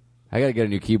stupid. I got to get a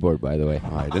new keyboard, by the way.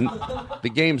 All right, the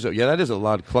game's over. Yeah, that is a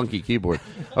lot clunky keyboard.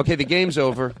 Okay, the game's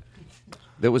over.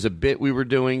 There was a bit we were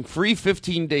doing. Free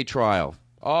 15-day trial.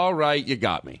 All right, you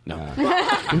got me. No.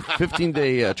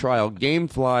 15-day trial.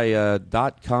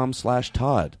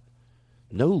 Gamefly.com/Todd.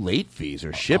 No late fees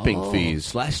or shipping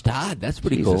fees. /Todd. That's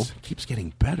pretty cool. It keeps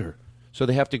getting better. So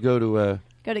they have to go to...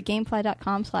 Go to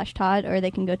gamefly.com/Todd, or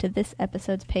they can go to this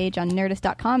episode's page on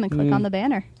Nerdist.com and click on the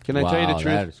banner. Can I tell you the truth?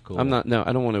 That is cool. I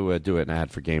don't want to do an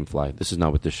ad for Gamefly. This is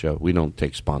not what this show. We don't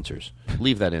take sponsors.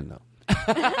 Leave that in, though.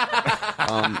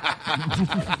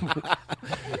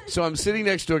 So I'm sitting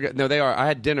next to a guy. No, they are. I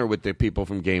had dinner with the people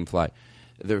from Gamefly.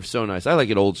 They're so nice. I like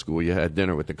it old school. You had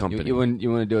dinner with the company. You want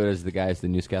to do it as the guy as the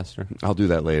newscaster? I'll do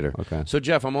that later. Okay. So,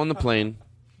 Jeff, I'm on the plane.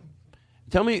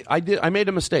 Tell me, I made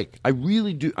a mistake. I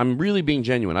really do. I'm really being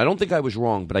genuine. I don't think I was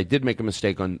wrong, but I did make a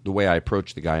mistake on the way I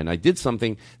approached the guy, and I did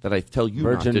something that I tell you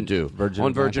not to do.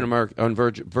 On Virgin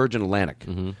Atlantic.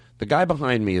 Mm-hmm. The guy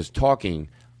behind me is talking.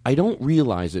 I don't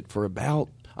realize it for about...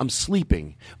 I'm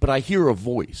sleeping, but I hear a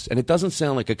voice, and it doesn't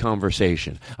sound like a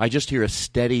conversation. I just hear a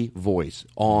steady voice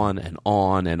on and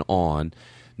on and on.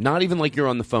 Not even like you're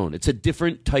on the phone. It's a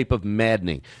different type of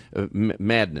madness.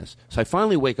 So I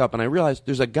finally wake up, and I realize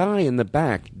there's a guy in the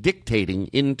back dictating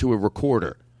into a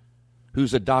recorder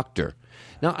who's a doctor.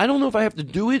 Now, I don't know if I have to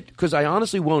do it, because I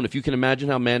honestly won't, if you can imagine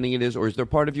how maddening it is, or is there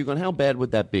part of you going, how bad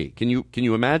would that be? Can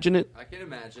you imagine it? I can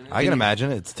imagine it. I can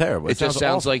imagine it. It's terrible. It just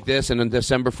sounds like this, and on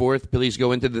December 4th, please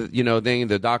go into the thing.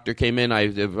 The doctor came in. I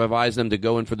advised them to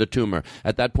go in for the tumor.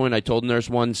 At that point, I told nurse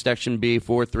 1, section B,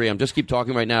 4-3. I'm just keep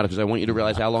talking right now because I want you to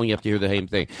realize how long you have to hear the same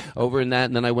thing. Over in that,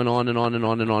 and then I went on and on and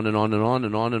on and on and on and on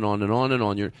and on and on and on and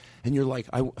on. You're like,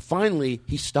 finally,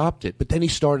 he stopped it, but then he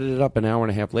started it up an hour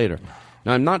and a half later.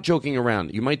 Now, I'm not joking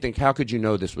around. You might think, how could you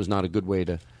know this was not a good way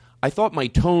to... I thought my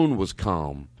tone was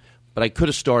calm, but I could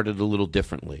have started a little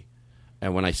differently.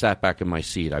 And when I sat back in my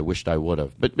seat, I wished I would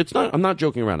have. But it's not. I'm not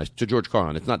joking around. To George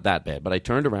Carlin, it's not that bad. But I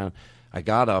turned around, I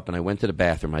got up, and I went to the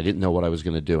bathroom. I didn't know what I was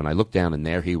going to do. And I looked down, and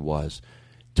there he was,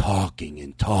 talking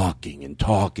and talking and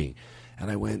talking.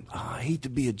 And I went, I hate to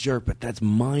be a jerk, but that's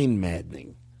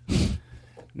mind-maddening.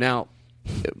 Now...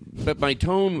 But my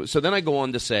tone... So then I go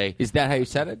on to say... Is that how you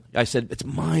said it? I said, it's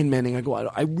mind-mending. I go,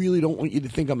 I really don't want you to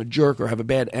think I'm a jerk or have a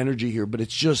bad energy here, but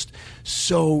it's just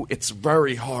so... It's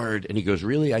very hard. And he goes,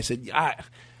 really? I said, yeah.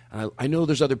 I know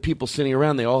there's other people sitting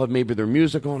around. They all have maybe their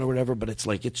music on or whatever, but it's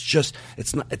like, it's just...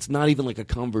 It's not even like a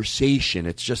conversation.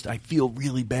 It's just, I feel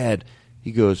really bad.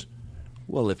 He goes,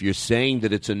 well, if you're saying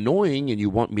that it's annoying and you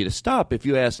want me to stop, if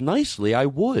you ask nicely, I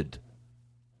would.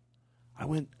 I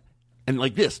went... And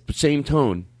like this, same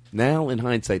tone. Now, in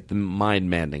hindsight, the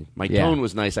mind-mending. My tone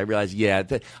was nice. I realized,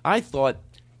 I thought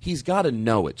he's got to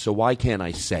know it, so why can't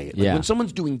I say it? Like when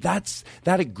someone's doing that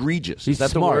egregious. He's that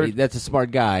smart. The word? That's a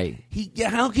smart guy.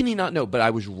 How can he not know? But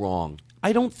I was wrong.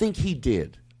 I don't think he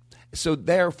did. So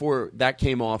therefore, that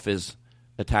came off as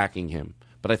attacking him.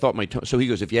 But I thought my tone. So he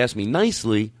goes, if you ask me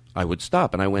nicely, I would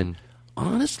stop. And I went,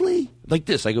 honestly? Like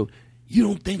this. I go, you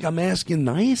don't think I'm asking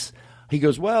nice? He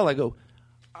goes, well, I go,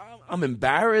 I'm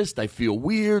embarrassed. I feel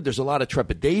weird. There's a lot of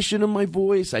trepidation in my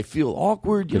voice. I feel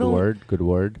awkward. Good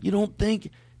word. You don't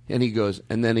think? And he goes,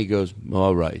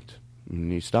 all right. And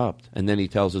he stopped. And then he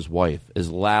tells his wife, as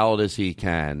loud as he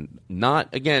can, not,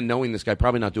 again, knowing this guy,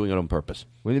 probably not doing it on purpose.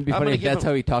 Wouldn't it be funny if that's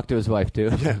how he talked to his wife, too?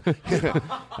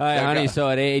 Hi, honey, so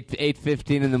at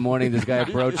 8:15 in the morning, this guy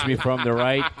approached me from the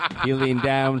right. He leaned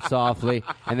down softly,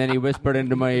 and then he whispered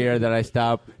into my ear that I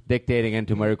stop dictating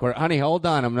into my recorder. Honey, hold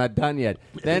on, I'm not done yet.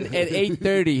 Then at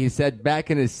 8:30, he sat back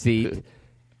in his seat,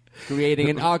 creating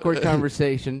an awkward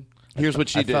conversation. Here's what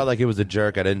she did. I felt like he was a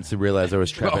jerk. I didn't realize there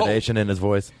was trepidation in his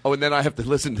voice. Oh, and then I have to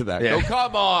listen to that. Yeah. Oh,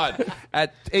 come on.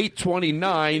 At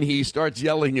 8:29, he starts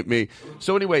yelling at me.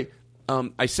 So anyway,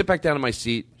 I sit back down in my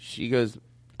seat. She goes,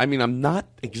 I mean, I'm not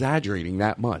exaggerating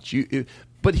that much.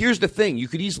 But here's the thing. You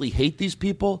could easily hate these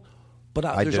people, but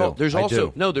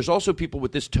there's also people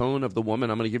with this tone of the woman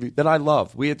I'm going to give you that I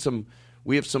love.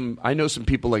 I know some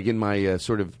people like in my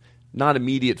sort of not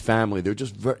immediate family. They're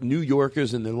just New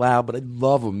Yorkers and they're loud, but I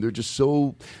love them. They're just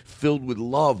so filled with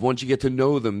love once you get to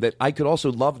know them that I could also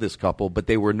love this couple, but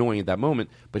they were annoying at that moment.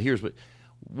 But here's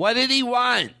what did he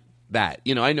want? That.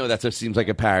 I know that seems like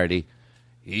a parody.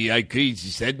 He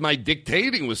said my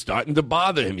dictating was starting to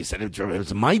bother him. He said it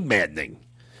was mind-maddening.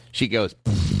 She goes,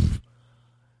 pfft.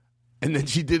 And then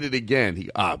she did it again.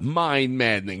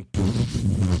 Mind-maddening.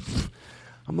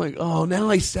 I'm like, oh, now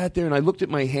I sat there and I looked at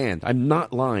my hand. I'm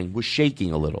not lying. Was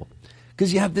shaking a little.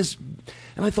 Because you have this,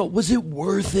 and I thought, was it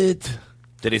worth it?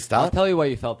 Did he stop? I'll tell you why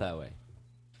you felt that way.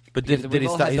 But did he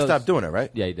stop? He stopped doing it,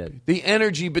 right? Yeah, he did. The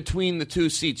energy between the two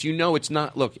seats, it's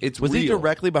not. Look, it's was real. he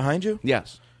directly behind you?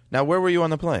 Yes. Now, where were you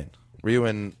on the plane? Were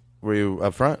you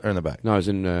up front or in the back? No, I was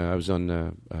in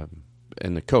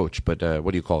the coach, but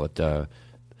what do you call it? The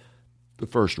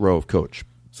first row of coach.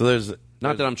 So there's.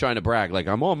 Not that I'm trying to brag, like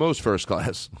I'm almost first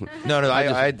class. No,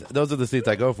 those are the seats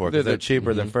I go for because they're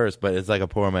cheaper than first, but it's like a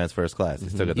poor man's first class. You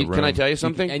still get the room. Can I tell you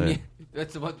something?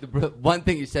 That's the one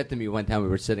thing you said to me one time. We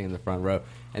were sitting in the front row,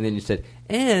 and then you said,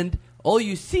 "And all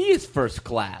you see is first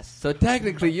class. So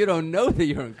technically, you don't know that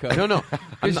you're in coach. No,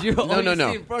 because all you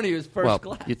see in front of you is first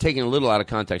class." You're taking a little out of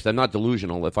context. I'm not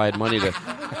delusional. If I had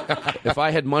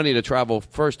money to travel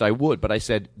first, I would. But I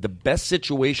said the best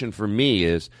situation for me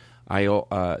is.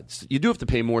 You do have to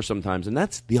pay more sometimes, and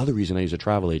that's the other reason I use a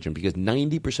travel agent, because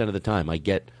 90% of the time I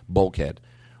get bulkhead,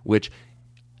 which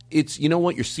it's, you know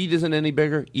what, your seat isn't any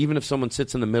bigger, even if someone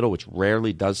sits in the middle, which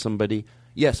rarely does somebody.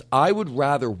 Yes, I would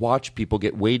rather watch people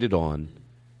get waited on,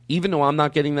 even though I'm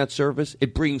not getting that service.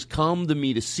 It brings calm to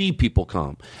me to see people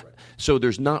calm. Right. So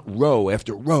there's not row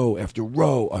after row after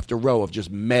row after row of just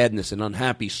madness and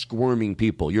unhappy, squirming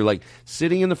people. You're like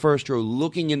sitting in the first row,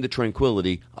 looking into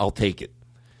tranquility. I'll take it.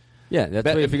 Yeah, that's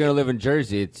why if you're going to live in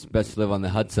Jersey, it's best to live on the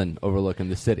Hudson overlooking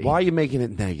the city. Why are you making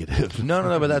it negative?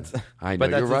 No, but that's I know,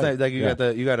 but that's you're right. Like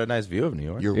you got a nice view of New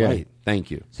York. You're right.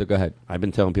 Thank you. So go ahead. I've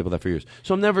been telling people that for years.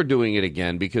 So I'm never doing it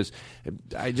again because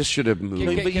I just should have moved.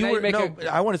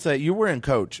 I want to say you were in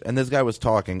coach, and this guy was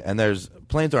talking, and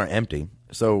planes aren't empty.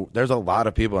 So there's a lot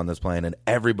of people on this plane, and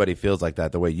everybody feels like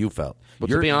that the way you felt. But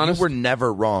to be honest, you were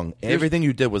never wrong. Everything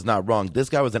you did was not wrong. This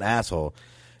guy was an asshole.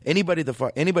 Anybody that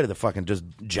fucking just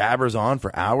jabbers on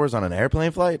for hours on an airplane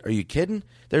flight? Are you kidding?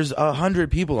 There's 100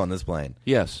 people on this plane.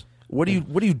 Yes. What are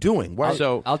you doing? Why?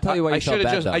 So I'll tell you why you felt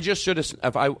bad, though. I just should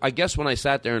have. I guess when I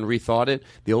sat there and rethought it,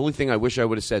 the only thing I wish I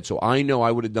would have said, so I know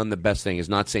I would have done the best thing, is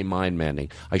not say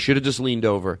mind-manding. I should have just leaned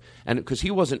over, and because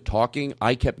he wasn't talking,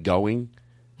 I kept going.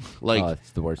 Like,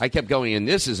 it's the worst. I kept going, and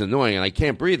this is annoying, and I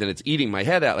can't breathe, and it's eating my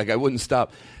head out. Like I wouldn't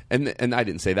stop. And I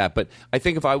didn't say that, but I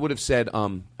think if I would have said,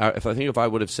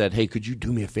 hey, could you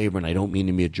do me a favor? And I don't mean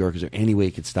to be a jerk. Is there any way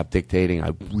you could stop dictating?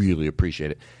 I really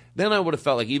appreciate it. Then I would have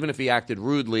felt like even if he acted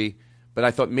rudely, but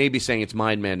I thought maybe saying it's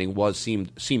mind-manding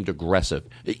seemed aggressive.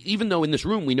 Even though in this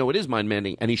room we know it is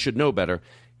mind-manding, and he should know better.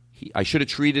 I should have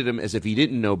treated him as if he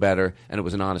didn't know better, and it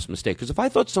was an honest mistake. Because if I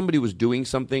thought somebody was doing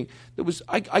something that was,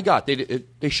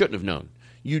 they shouldn't have known.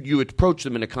 You approach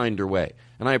them in a kinder way.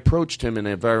 And I approached him in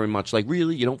a very much like,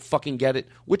 really, you don't fucking get it?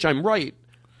 Which I'm right,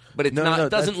 but it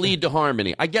doesn't lead to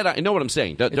harmony. I know what I'm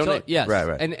saying. Yes.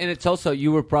 Right. And it's also,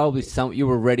 you were probably you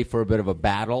were ready for a bit of a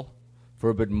battle,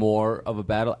 for a bit more of a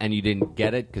battle, and you didn't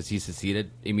get it because he seceded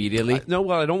immediately. I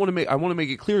want to make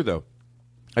it clear, though.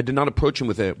 I did not approach him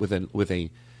with a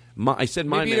I said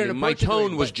my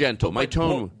tone was gentle. My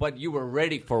tone, but you were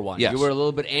ready for one. Yes. You were a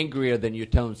little bit angrier than your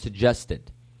tone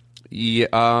suggested.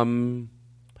 Yeah.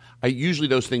 Usually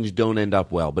those things don't end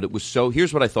up well, but it was so.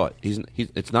 Here's what I thought: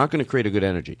 it's not going to create a good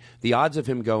energy. The odds of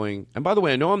him going, and by the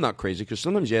way, I know I'm not crazy because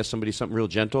sometimes you ask somebody something real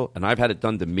gentle, and I've had it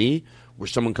done to me where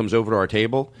someone comes over to our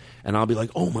table, and I'll be like,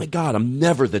 "Oh my God, I'm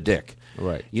never the dick."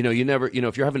 Right. You never.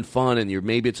 If you're having fun and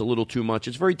maybe it's a little too much,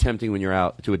 it's very tempting when you're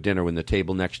out to a dinner when the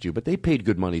table next to you, but they paid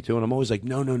good money too, and I'm always like,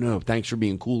 no, thanks for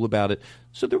being cool about it.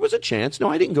 So there was a chance. No,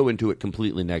 I didn't go into it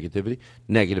completely negatively.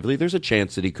 There's a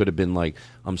chance that he could have been like,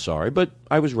 I'm sorry, but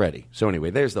I was ready. So anyway,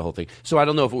 there's the whole thing. So I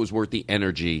don't know if it was worth the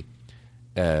energy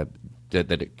that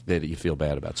you feel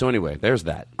bad about. So anyway, there's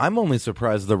that. I'm only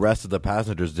surprised the rest of the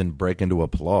passengers didn't break into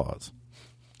applause.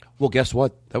 Well, guess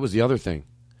what? That was the other thing.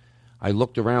 I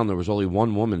looked around. There was only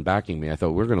one woman backing me. I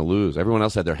thought, we're going to lose. Everyone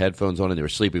else had their headphones on and they were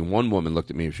sleeping. One woman looked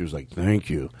at me and she was like, thank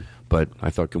you. But I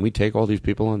thought, can we take all these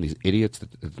people on, these idiots that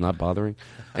it's not bothering?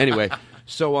 Anyway,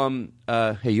 so,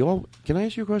 hey, you all, can I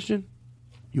ask you a question?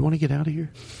 You want to get out of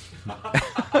here?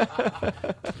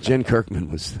 Jen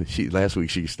Kirkman last week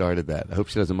she started that. I hope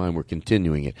she doesn't mind. We're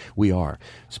continuing it. We are.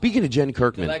 Speaking of Jen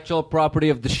Kirkman. Intellectual property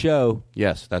of the show.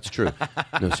 Yes, that's true.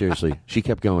 No, seriously. She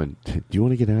kept going, do you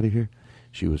want to get out of here?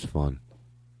 She was fun.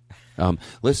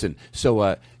 Listen,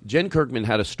 so Jen Kirkman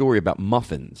had a story about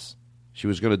muffins. She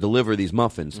was going to deliver these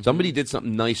muffins. Mm-hmm. Somebody did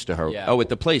something nice to her. Yeah. Oh, at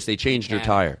the place, they changed her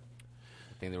tire.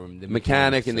 think they were the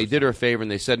mechanic, and they did her a favor,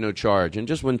 and they said no charge. And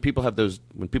just when people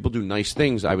do nice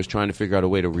things, I was trying to figure out a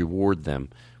way to reward them.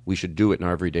 We should do it in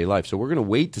our everyday life. So we're going to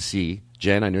wait to see,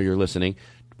 Jen, I know you're listening,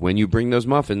 when you bring those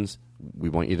muffins, we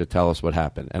want you to tell us what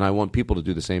happened. And I want people to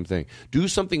do the same thing. Do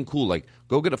something cool, like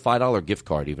go get a $5 gift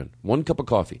card even. 1 cup of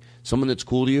coffee. Someone that's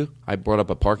cool to you. I brought up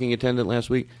a parking attendant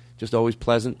last week. Just always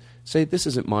pleasant. Say, this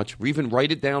isn't much. Or even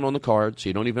write it down on the card so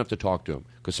you don't even have to talk to them.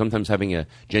 Because sometimes having a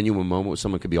genuine moment with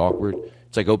someone could be awkward.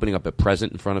 It's like opening up a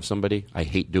present in front of somebody. I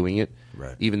hate doing it,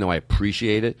 even though I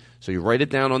appreciate it. So you write it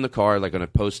down on the card, like on a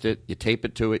Post-it. You tape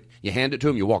it to it. You hand it to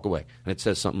them. You walk away. And it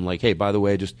says something like, hey, by the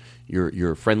way, just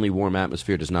your friendly, warm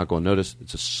atmosphere does not go unnoticed.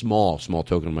 It's a small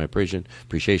token of my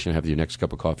appreciation. Have your next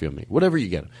cup of coffee on me. Whatever you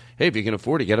get them. Hey, if you can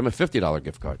afford it, get them a $50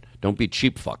 gift card. Don't be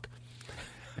cheap fuck.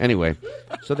 Anyway,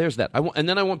 so there's that. And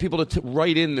then I want people to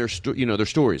write in their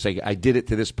stories. Like, I did it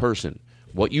to this person.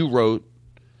 What you wrote.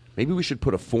 Maybe we should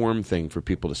put a form thing for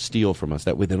people to steal from us.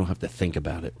 That way they don't have to think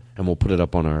about it. And we'll put it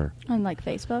up on our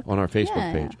Facebook. On our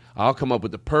Facebook page. I'll come up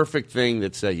with the perfect thing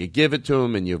that you give it to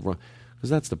them and you run. Because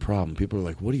that's the problem. People are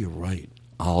like, what do you write?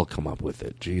 I'll come up with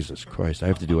it. Jesus Christ, I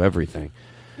have to do everything.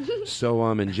 So,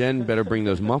 and Jen better bring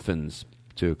those muffins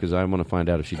too, because I want to find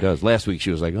out if she does. Last week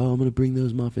she was like, oh, I'm going to bring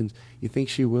those muffins. You think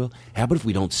she will? How about if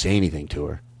we don't say anything to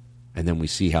her? And then we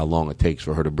see how long it takes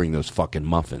for her to bring those fucking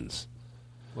muffins.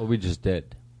 Well, we just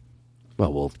did.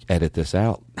 Well, we'll edit this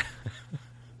out.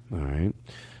 All right.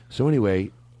 So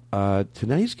anyway,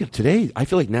 today, I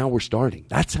feel like now we're starting.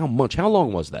 That's how much. How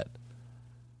long was that?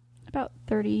 About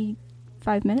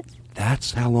 35 minutes.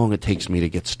 That's how long it takes me to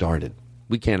get started.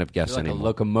 We can't have guests You're like anymore. A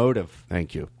locomotive.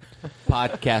 Thank you.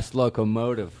 Podcast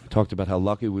locomotive. Talked about how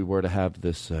lucky we were to have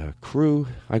this crew.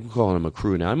 I can call them a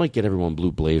crew now. I might get everyone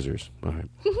blue blazers. All right.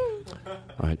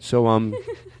 All right. So, I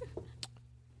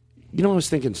was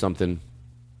thinking something.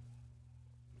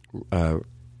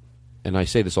 And I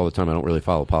say this all the time, I don't really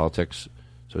follow politics,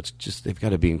 so it's just, they've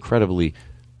got to be incredibly,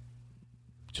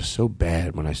 just so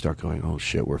bad when I start going, oh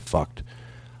shit, we're fucked.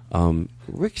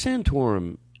 Rick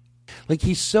Santorum, like,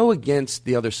 he's so against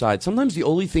the other side. Sometimes the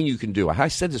only thing you can do, I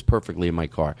said this perfectly in my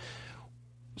car,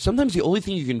 sometimes the only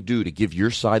thing you can do to give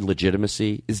your side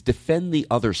legitimacy is defend the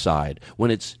other side when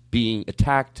it's being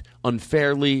attacked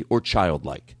unfairly or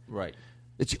childlike. Right.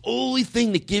 It's the only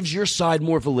thing that gives your side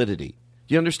more validity.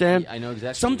 Do you understand? I know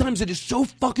exactly. Sometimes it is so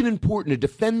fucking important to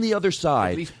defend the other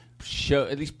side.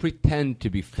 At least pretend to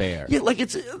be fair. Yeah, like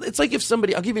it's like if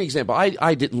somebody, I'll give you an example.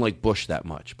 I didn't like Bush that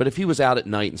much, but if he was out at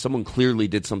night and someone clearly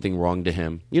did something wrong to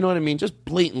him, you know what I mean? Just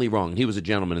blatantly wrong. He was a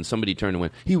gentleman and somebody turned and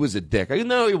went, he was a dick. I go,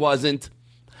 no, he wasn't.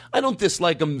 I don't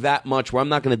dislike him that much where I'm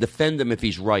not going to defend him if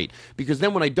he's right, because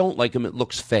then when I don't like him, it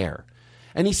looks fair.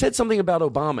 And he said something about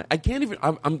Obama.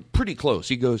 I'm pretty close.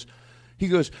 He goes,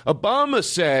 Obama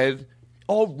said,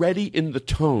 already in the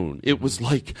tone, it was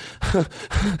like,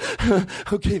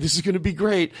 okay, this is going to be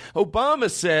great.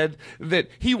 Obama said that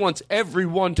he wants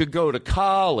everyone to go to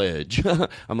college.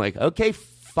 I'm like, okay,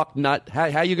 fuck nut.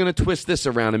 How you going to twist this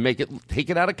around and take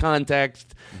it out of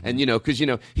context? And, because,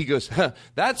 he goes,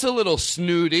 that's a little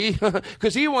snooty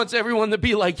because he wants everyone to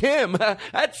be like him.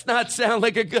 That's not sound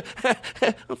like a good...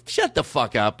 Shut the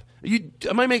fuck up.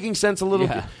 Am I making sense a little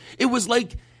bit? It was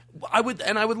like... I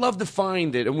would love to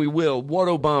find it, and we will, what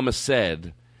Obama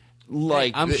said.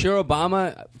 Like, I'm sure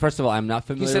Obama, first of all, I'm not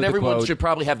familiar with He said the everyone quote. should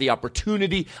probably have the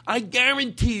opportunity. I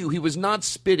guarantee you he was not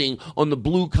spitting on the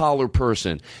blue-collar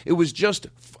person. It was just,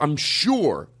 I'm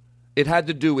sure it had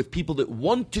to do with people that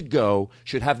want to go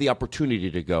should have the opportunity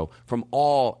to go from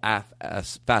all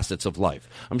facets of life.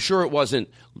 I'm sure it wasn't,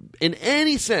 in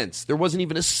any sense, there wasn't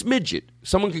even a smidget.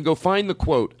 Someone could go find the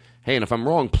quote, hey, and if I'm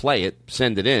wrong, play it,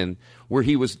 send it in, where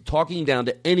he was talking down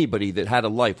to anybody that had a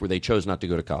life where they chose not to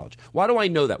go to college. Why do I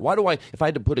know that? If I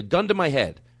had to put a gun to my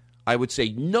head, I would say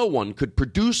no one could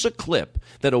produce a clip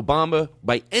that Obama,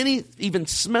 by even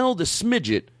smelled a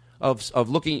smidget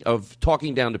of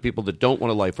talking down to people that don't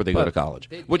want a life where they go to college.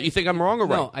 What, do you think I'm wrong or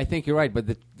right? No, I think you're right, but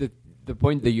the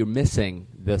point that you're missing,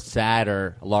 the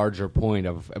sadder, larger point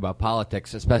about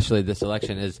politics, especially this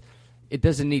election, is it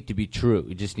doesn't need to be true.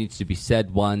 It just needs to be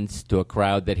said once to a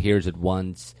crowd that hears it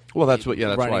once. Well, that's what. Yeah,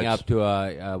 that's running up to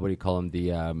what do you call them? The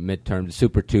midterm, the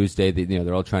Super Tuesday.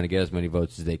 They're all trying to get as many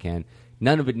votes as they can.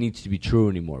 None of it needs to be true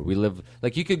anymore. We live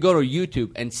like you could go to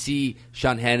YouTube and see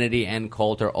Sean Hannity and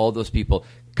Coulter, all those people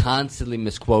constantly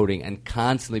misquoting and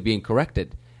constantly being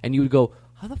corrected, and you would go,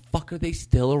 "How the fuck are they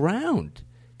still around?"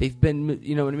 They've been,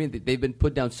 you know what I mean? They've been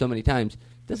put down so many times.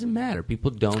 It doesn't matter. People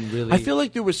don't really. I feel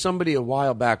like there was somebody a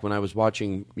while back when I was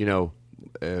watching, well,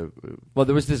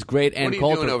 there was this great Ann Coulter. What are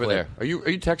you doing over clip. there?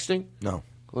 Are you texting? No.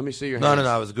 Let me see your No, hands. no, no.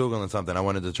 I was Googling something. I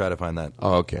wanted to try to find that.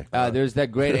 Oh, okay. There's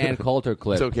that great Ann Coulter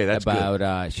clip It's okay, that's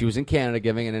about she was in Canada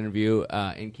giving an interview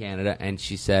in Canada, and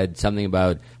she said something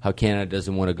about how Canada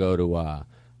doesn't want to go to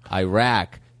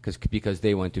Iraq because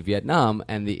they went to Vietnam,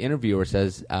 and the interviewer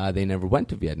says they never went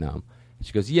to Vietnam.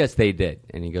 She goes, yes, they did.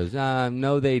 And he goes,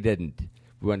 no, they didn't.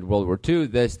 We went to World War II,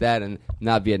 this, that, and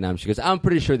not Vietnam. She goes, I'm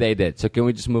pretty sure they did. So can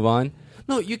we just move on?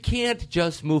 No, you can't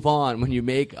just move on when you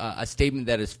make a statement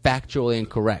that is factually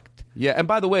incorrect. Yeah, and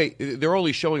by the way, they're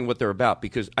only showing what they're about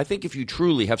because I think if you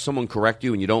truly have someone correct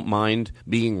you and you don't mind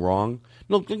being wrong,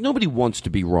 nobody wants to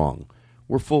be wrong.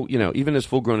 We're full, even as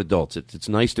full-grown adults, it's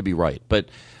nice to be right. But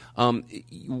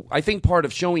I think part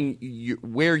of showing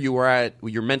where you are at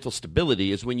with your mental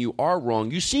stability is when you are wrong,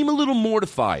 you seem a little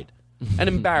mortified and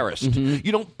embarrassed.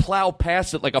 You don't plow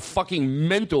past it like a fucking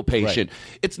mental patient.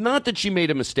 Right. It's not that she made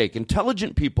a mistake.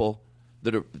 Intelligent people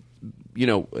that are,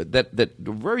 that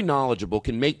are very knowledgeable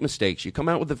can make mistakes. You come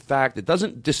out with a fact that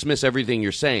doesn't dismiss everything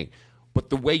you're saying,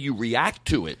 but the way you react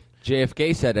to it.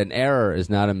 JFK said an error is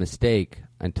not a mistake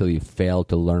until you fail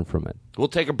to learn from it. We'll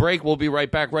take a break. We'll be right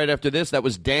back right after this. That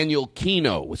was Daniel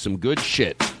Kino with some good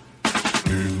shit.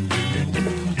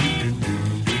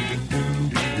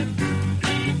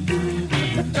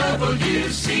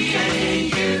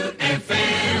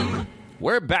 WCAU-FM.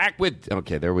 We're back with...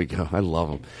 Okay, there we go. I love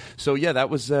them. So, yeah, that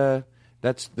was...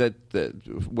 That's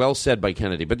well said by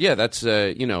Kennedy. But, yeah, that's,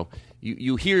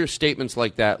 you hear statements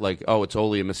like that, like, oh, it's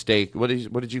only a mistake. What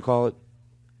did you call it?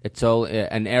 It's all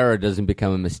an error doesn't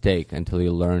become a mistake until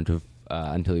you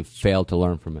fail to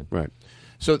learn from it. Right.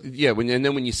 So yeah, and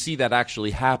then when you see that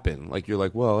actually happen, like you're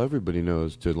like, well, everybody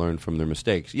knows to learn from their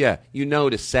mistakes. Yeah, you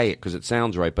know to say it because it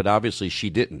sounds right, but obviously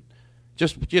she didn't.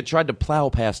 Just tried to plow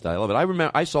past it. I love it. I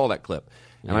remember I saw that clip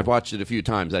and I've watched it a few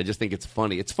times. I just think it's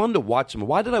funny. It's fun to watch them.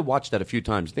 Why did I watch that a few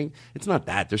times? I think it's not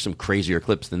that. There's some crazier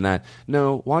clips than that.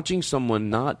 No, watching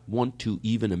someone not want to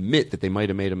even admit that they might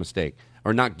have made a mistake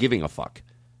or not giving a fuck.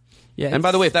 Yeah, and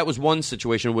by the way, if that was one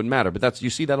situation, it wouldn't matter. But you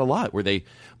see that a lot where they.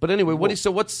 But anyway, what are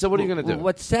you going to do?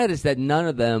 What's sad is that none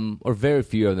of them, or very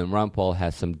few of them, Ron Paul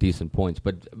has some decent points,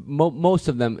 but most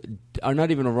of them are not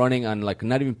even running on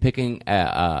not even picking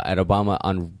at Obama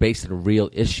based on real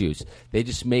issues. They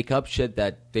just make up shit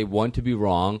that they want to be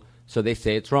wrong, so they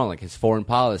say it's wrong. Like his foreign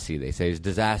policy, they say is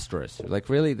disastrous. Like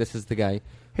really, this is the guy.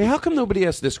 Hey, how come nobody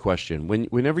asks this question?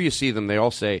 Whenever you see them, they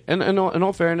all say, and in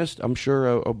all fairness, I'm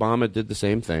sure Obama did the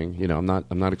same thing. I'm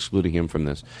not excluding him from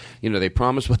this. They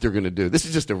promise what they're going to do. This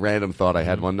is just a random thought I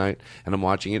had one night, and I'm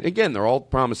watching it. Again, they're all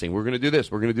promising, we're going to do this,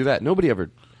 we're going to do that. Nobody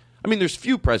ever... I mean, there's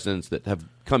few presidents that have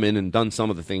come in and done some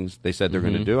of the things they said they're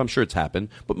going to do. I'm sure it's happened,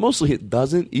 but mostly it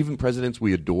doesn't. Even presidents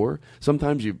we adore,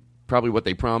 sometimes probably what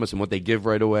they promise and what they give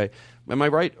right away. Am I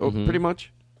right? Pretty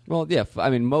much? Well, yeah,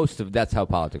 I mean, that's how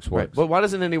politics works. Right. But why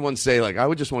doesn't anyone say, I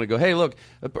would just want to go, hey, look,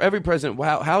 every president,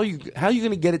 how are you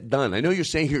going to get it done? I know you're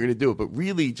saying you're going to do it, but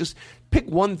really just pick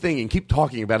one thing and keep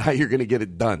talking about how you're going to get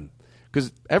it done.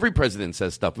 Because every president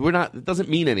says stuff. It doesn't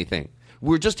mean anything.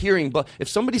 We're just hearing, but if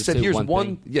somebody said, here's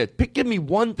one give me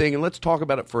one thing and let's talk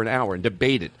about it for an hour and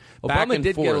debate it. Obama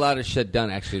did get a lot of shit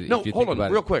done, actually. No, hold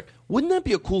on, real quick. Wouldn't that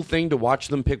be a cool thing to watch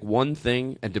them pick one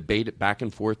thing and debate it back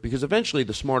and forth? Because eventually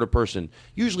the smarter person,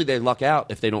 usually they luck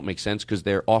out if they don't make sense because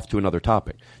they're off to another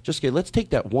topic. Just let's take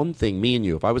that one thing, me and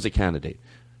you, if I was a candidate.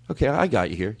 Okay, I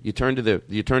got you here. You turn to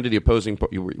the opposing.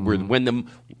 When the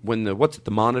what's it,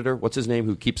 the monitor? What's his name?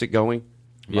 Who keeps it going?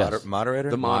 Yes. Moderator?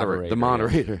 The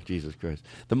moderator. Yeah. Jesus Christ.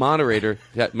 The moderator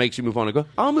that makes you move on and go,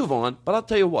 I'll move on, but I'll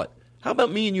tell you what. How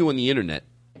about me and you on the internet?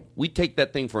 We take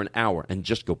that thing for an hour and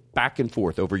just go back and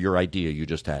forth over your idea you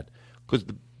just had. Because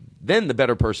then the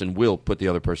better person will put the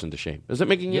other person to shame. Is that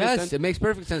making any sense? Yes, it makes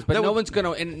perfect sense. But no one's going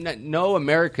to, and no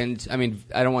Americans, I mean,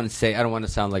 I don't want to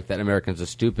sound like that Americans are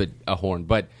stupid, a horn,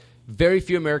 but very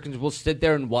few Americans will sit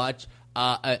there and watch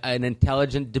an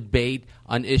intelligent debate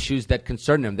on issues that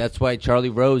concern them. That's why Charlie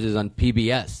Rose is on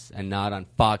PBS and not on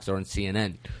Fox or on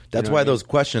CNN. That's why those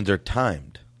questions are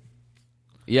timed.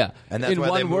 Yeah. And that's in why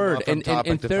one word, in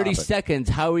 30 seconds,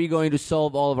 how are you going to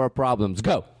solve all of our problems?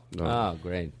 Go. Oh,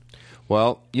 great.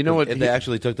 Well, you know what? If they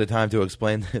actually took the time to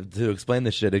explain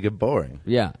this shit, it'd get boring.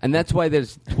 Yeah, and that's why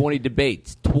there's 20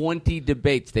 debates. 20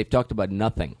 debates. They've talked about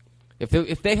nothing.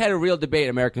 If they had a real debate,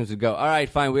 Americans would go, all right,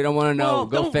 fine, we don't want to know.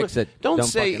 Go fix it. Don't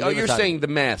say, you're saying the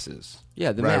masses.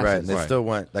 Yeah, the masses. Right. And they still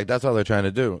want, that's all they're trying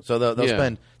to do. So they'll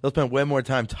spend way more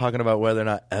time talking about whether or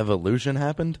not evolution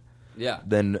happened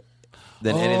than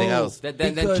anything else.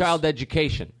 Than child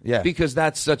education. Yeah. Because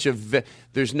that's such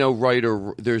there's no right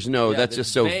or there's no, that's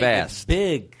just so vast.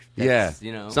 Big.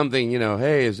 Something,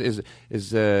 hey,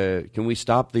 can we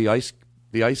stop the ice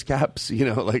The ice caps,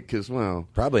 because, well...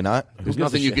 Probably not. There's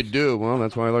nothing you could do. Well,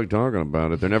 that's why I like talking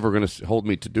about it. They're never going to hold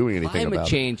me to doing anything about it. Climate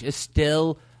change is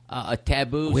still a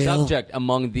taboo subject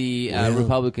among the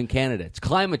Republican candidates.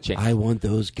 Climate change. I want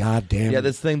those goddamn... Yeah,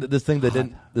 this thing that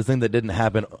didn't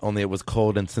happen, only it was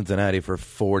cold in Cincinnati for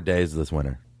 4 days this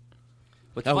winter.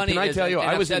 What's funny can I is, tell you, and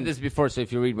I've said this before, so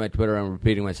if you read my Twitter, I'm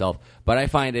repeating myself, but I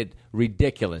find it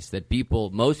ridiculous that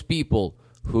most people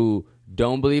who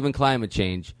don't believe in climate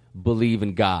change believe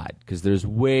in God, because there's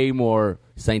way more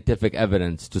scientific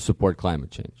evidence to support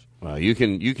climate change. Well, you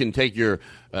can take your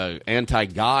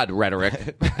anti-God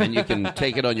rhetoric and you can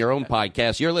take it on your own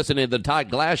podcast. You're listening to the Todd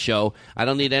Glass Show. I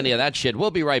don't need any of that shit.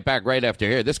 We'll be right back right after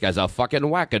here. This guy's a fucking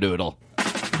wackadoodle.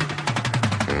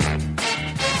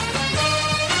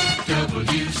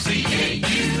 WCAU-FM.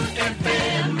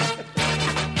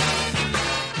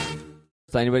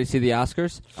 Did anybody see the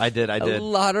Oscars? I did. A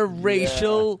lot of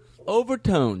racial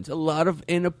overtones, a lot of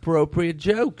inappropriate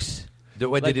jokes.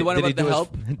 Did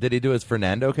he do his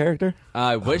Fernando character?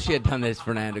 I wish he had done his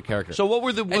Fernando character. So what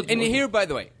were the... And here, by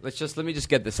the way, let me just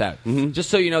get this out. Mm-hmm. Just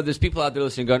so you know, there's people out there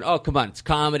listening going, oh, come on, it's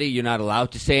comedy. You're not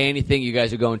allowed to say anything. You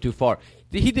guys are going too far.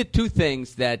 He did two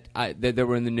things that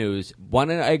were in the news. One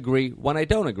I agree, one I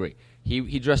don't agree.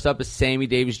 He dressed up as Sammy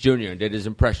Davis Jr. and did his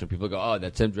impression. People go, oh,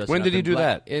 that's him dressed up. When did he do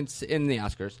that? In the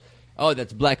Oscars. Oh,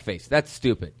 that's blackface. That's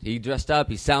stupid. He dressed up.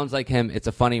 He sounds like him. It's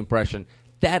a funny impression.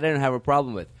 That I didn't have a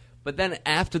problem with. But then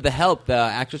after The Help, the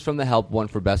actress from The Help won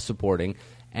for Best Supporting.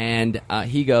 And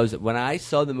he goes, when I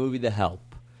saw the movie The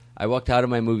Help, I walked out of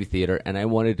my movie theater and I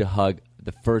wanted to hug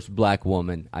the first black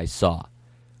woman I saw,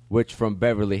 which from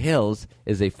Beverly Hills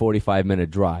is a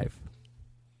 45-minute drive.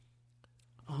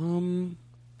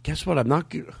 Guess what? I'm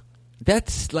not...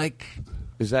 That's like...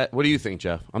 Is that... What do you think,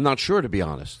 Jeff? I'm not sure, to be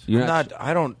honest.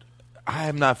 I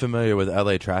am not familiar with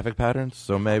LA traffic patterns,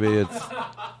 so maybe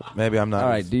I'm not. All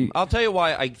right, I'll tell you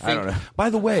why I think. I don't know.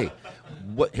 By the way,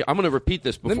 I'm going to repeat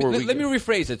this before let me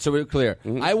rephrase it so we're clear.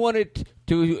 Mm-hmm. I wanted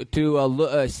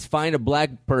to find a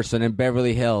black person in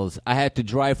Beverly Hills. I had to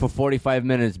drive for 45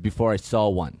 minutes before I saw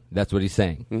one. That's what he's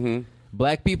saying. Mm-hmm.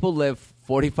 Black people live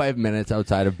 45 minutes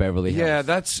outside of Beverly Hills. Yeah,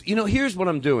 that's... here's what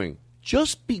I'm doing.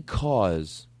 Just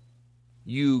because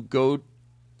you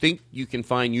think you can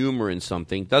find humor in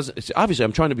something doesn't... Obviously,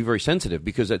 I'm trying to be very sensitive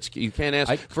because you can't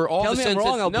ask for all the sensitive... I'm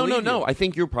wrong, I'll believe you. I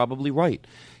think you're probably right.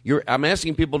 I'm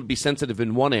asking people to be sensitive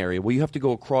in one area. Well, you have to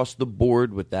go across the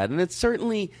board with that, and it's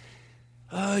certainly...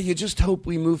 you just hope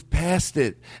we move past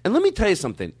it. And let me tell you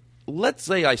something. Let's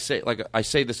say I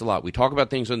say this a lot. We talk about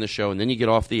things on the show, and then you get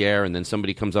off the air, and then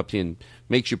somebody comes up to you and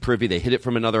makes you privy. They hit it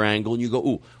from another angle, and you go,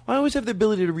 ooh, I always have the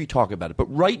ability to re-talk about it. But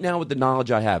right now, with the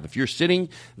knowledge I have, if you're sitting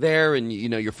there and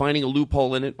you're finding a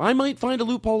loophole in it, I might find a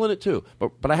loophole in it too.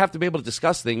 But I have to be able to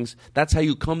discuss things. That's how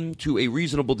you come to a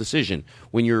reasonable decision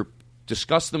when you're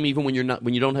discuss them, even when you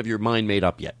don't have your mind made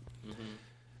up yet.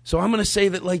 So I'm going to say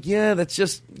that, that's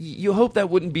just... You hope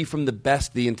that wouldn't be from the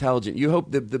best, the intelligent. You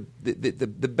hope the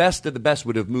best of the best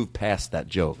would have moved past that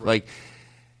joke. Right.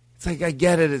 It's like, I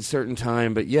get it at a certain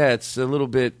time, but yeah, it's a little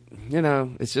bit,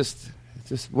 it's just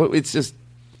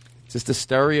a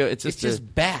stereo. It's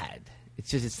just bad.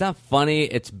 It's not funny.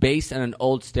 It's based on an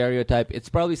old stereotype. It's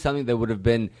probably something that would have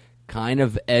been kind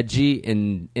of edgy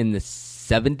in the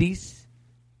 70s.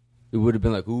 It would have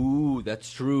been like, ooh,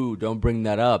 that's true. Don't bring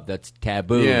that up. That's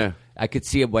taboo. Yeah. I could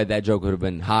see why that joke would have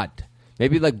been hot.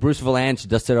 Maybe like Bruce Valanche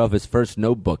dusted off his first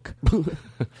Notebook.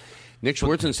 Nick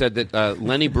Schwartzen said that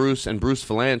Lenny Bruce and Bruce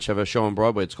Valanche have a show on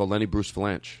Broadway. It's called Lenny Bruce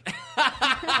Valanche.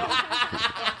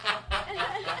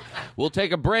 We'll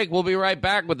take a break. We'll be right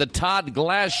back with the Todd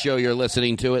Glass Show. You're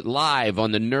listening to it live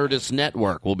on the Nerdist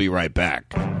Network. We'll be right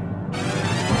back.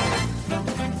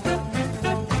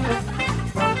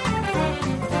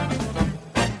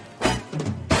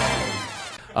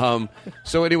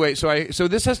 So anyway, so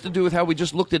this has to do with how we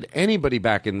just looked at anybody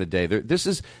back in the day. This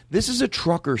is a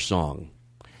trucker song,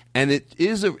 and it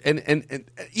is and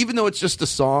even though it's just a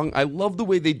song, I love the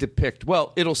way they depict.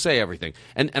 Well, it'll say everything,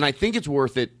 and I think it's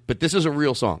worth it. But this is a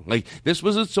real song. Like, this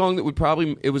was a song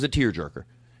that it was a tearjerker.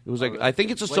 It was like, I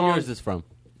think it's a song. What year is this from?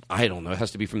 I don't know. It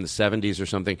has to be from the 70s or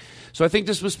something. So I think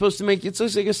this was supposed to it's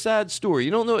like a sad story.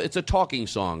 You don't know. It's a talking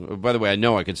song. By the way, I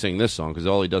know I could sing this song because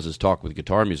all he does is talk with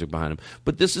guitar music behind him.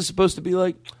 But this is supposed to be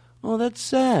like, oh, that's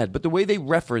sad. But the way they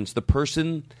reference the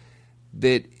person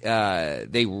that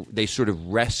they sort of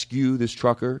rescue this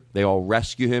trucker, they all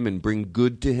rescue him and bring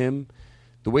good to him.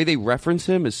 The way they reference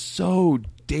him is so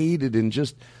dated and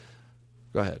just...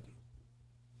 Go ahead.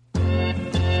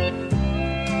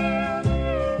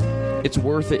 It's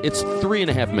worth it. It's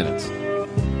 3.5 minutes.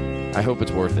 I hope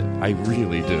it's worth it. I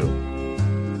really do.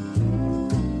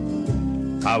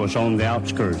 I was on the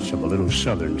outskirts of a little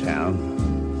southern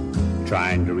town,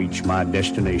 trying to reach my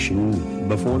destination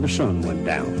before the sun went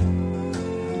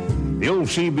down. The old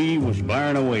CB was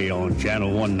blaring away on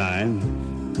Channel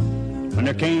 19 when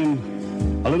there came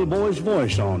a little boy's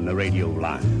voice on the radio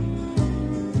line.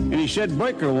 And he said,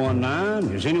 "Breaker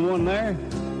 19, is anyone there?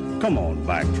 Come on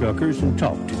back, truckers, and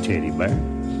talk to Teddy Bear."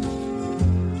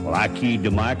 Well, I keyed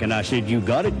the mic and I said, "You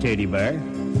got it, Teddy Bear."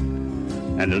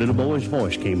 And the little boy's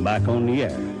voice came back on the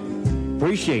air.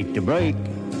 "Appreciate the break.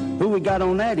 Who we got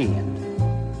on that end?"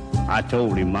 I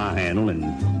told him my handle, and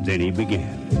then he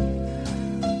began.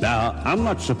 "Now, I'm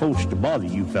not supposed to bother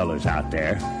you fellas out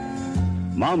there.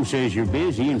 Mom says you're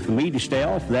busy and for me to stay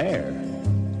off there.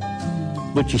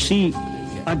 But you see,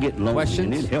 I get lonely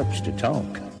and it helps to talk."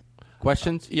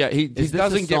 Questions? Yeah, he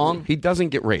doesn't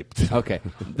get raped. Okay.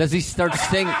 Does he start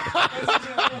singing?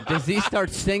 Does he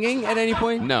start singing at any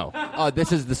point? No. Oh,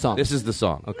 this is the song. This is the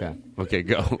song. Okay. Okay,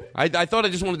 go. I thought I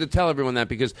just wanted to tell everyone that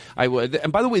because I would.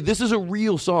 And by the way, this is a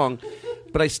real song,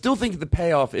 but I still think the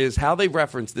payoff is how they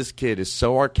reference this kid is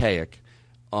so archaic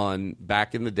on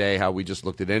back in the day, how we just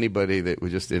looked at anybody that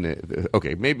was just in it.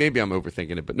 Okay, maybe I'm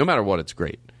overthinking it, but no matter what, it's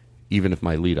great, even if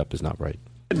my lead-up is not right.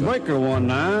 "Breaker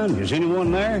 19, is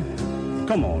anyone there?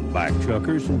 Come on back,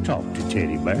 truckers, and talk to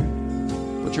Teddy Bear."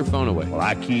 Put your phone away. Well,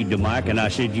 I keyed the mic and I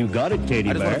said, "You got it, Teddy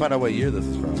Bear." I just want to find out what year this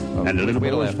is from. And the little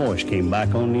boy's voice came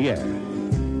back on the air.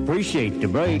 "Appreciate the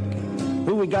break.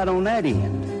 Who we got on that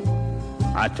end?"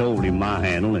 I told him my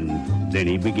handle, and then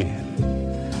he began.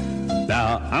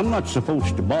 "Now, I'm not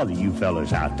supposed to bother you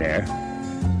fellas out there.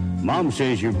 Mom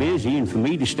says you're busy and for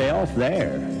me to stay off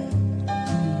there.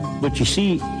 But you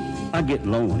see, I get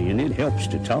lonely and it helps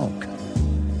to talk.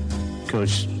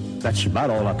 'Cause that's about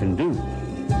all I can do.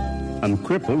 I'm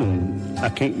crippled and I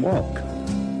can't walk."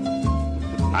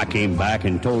 I came back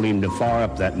and told him to fire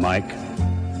up that mic,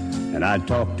 and I'd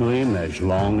talk to him as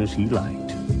long as he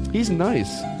liked. He's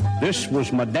nice. "This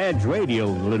was my dad's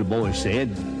radio," the little boy said.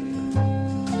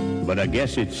 "But I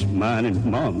guess it's mine and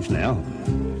Mom's now,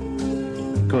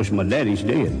 'cause my daddy's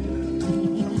dead.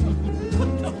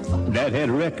 Dad had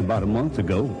a wreck about a month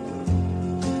ago.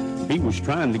 He was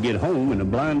trying to get home in the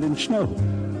blinding snow.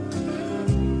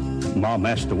 Mom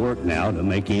has to work now to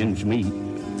make ends meet,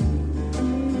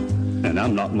 and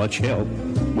I'm not much help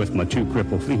with my 2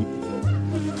 crippled feet.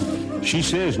 She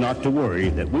says not to worry,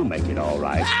 that we'll make it all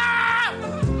right.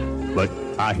 But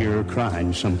I hear her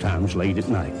crying sometimes late at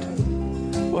night."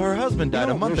 Well, her husband died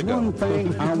a month ago. One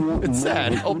thing I want It's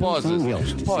sad. Oh, pause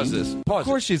this. Pause this. Pause. Of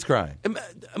course she's crying.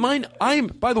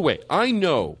 By the way, I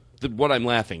know what I'm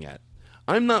laughing at.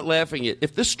 I'm not laughing at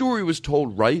if this story was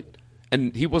told right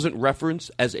and he wasn't referenced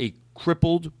as a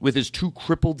crippled with his 2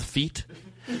 crippled feet,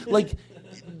 like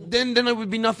then it would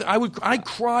be nothing. I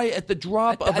cry at the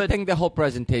drop of I think the whole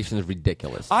presentation is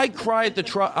ridiculous. I cry at the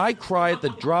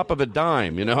drop of a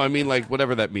dime. You know, I mean, like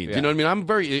whatever that means. Yeah. You know what I mean? I'm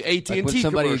very AT&T like when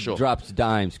somebody commercial. drops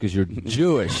dimes because you're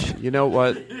Jewish. You know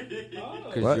what?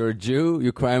 Because you're a Jew,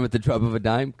 you crying at the drop of a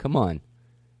dime. Come on.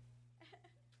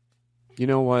 You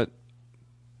know what?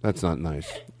 That's not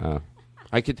nice.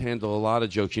 I could handle a lot of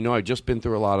jokes. You know, I've just been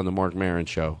through a lot on the Marc Maron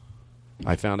show.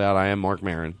 I found out I am Marc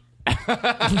Maron.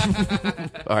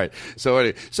 All right. So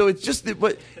it's just that,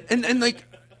 but and like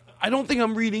I don't think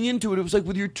I'm reading into it. It was like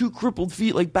with your 2 crippled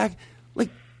feet, like back, like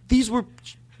these were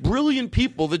brilliant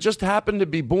people that just happened to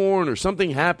be born or something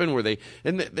happened where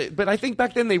but I think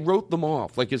back then they wrote them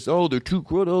off like it's they're 2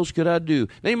 what else could I do?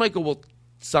 Now you might go, well,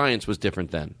 science was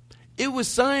different then. It was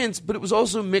science, but it was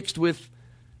also mixed with.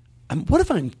 What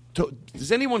if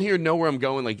does anyone here know where I'm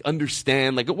going? Like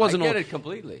understand? Like it wasn't. I get it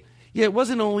completely. Yeah, it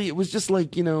wasn't only. It was just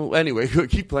like Anyway,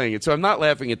 keep playing it. So I'm not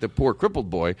laughing at the poor crippled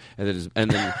boy, and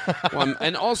then,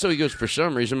 and also he goes, for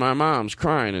some reason my mom's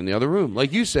crying in the other room,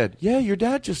 like you said. Yeah, your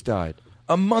dad just died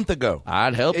a month ago.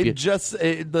 I'd help you.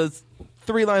 The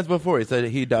 3 lines before he said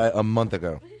he died a month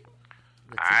ago.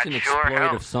 It's an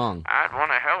exploitive song. I'd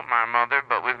want to help my mother,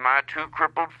 but with my 2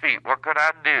 crippled feet, what could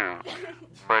I do?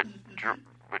 But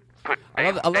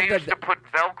they used to put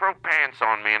Velcro pants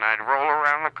on me, and I'd roll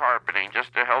around the carpeting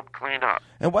just to help clean up.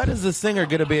 And why does the singer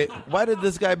get to be? Why does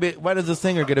the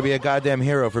singer get to be a goddamn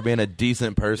hero for being a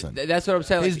decent person? That's what I'm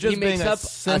saying. He's just being a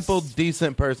simple,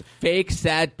 decent person. Fake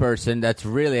sad person. That's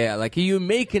really like you're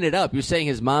making it up. You're saying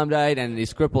his mom died and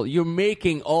he's crippled. You're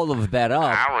making all of that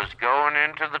up. I was going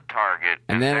into the Target,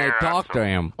 and then I talked to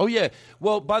him. Oh yeah.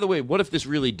 Well, by the way, what if this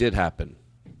really did happen?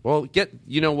 Well,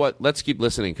 you know what? Let's keep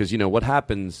listening because what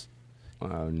happens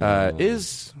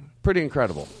is pretty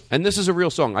incredible. And this is a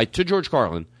real song. To George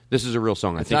Carlin, this is a real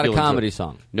song. It's not a comedy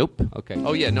song. Nope. Okay.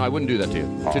 Oh yeah, no, I wouldn't do that to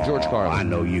you. To George Carlin. I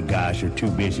know you guys are too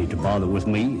busy to bother with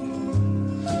me.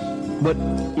 But,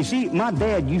 you see, my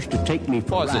dad used to take me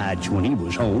for rides when he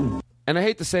was home. And I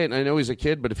hate to say it, and I know he's a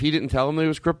kid, but if he didn't tell him that he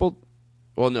was crippled,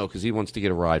 well, no, because he wants to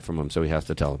get a ride from him, so he has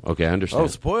to tell him. Okay, I understand. Oh,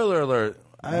 spoiler alert.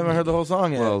 I haven't heard the whole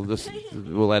song yet. Well,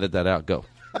 we'll edit that out. Go.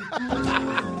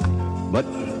 But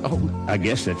I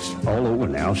guess that's all over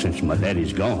now since my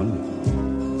daddy's gone.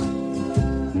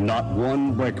 Not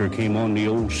one breaker came on the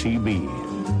old CB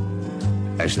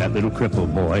as that little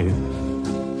crippled boy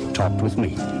talked with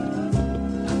me.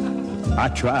 I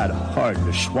tried hard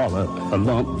to swallow a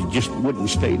lump that just wouldn't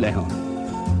stay down.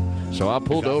 So I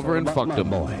pulled over and fucked him.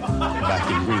 Boy,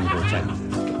 back in Greenville town.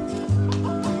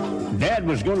 Dad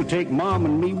was going to take Mom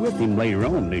and me with him later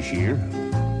on this year.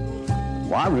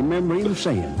 Well, I remember him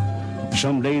saying,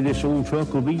 someday this old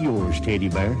truck will be yours, Teddy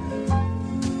Bear.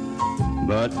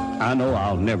 But I know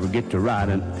I'll never get to ride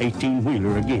an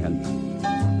 18-wheeler again.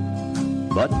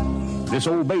 But this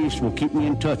old base will keep me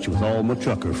in touch with all my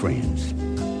trucker friends.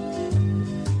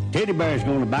 Teddy Bear's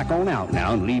going to back on out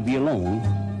now and leave you alone,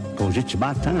 because it's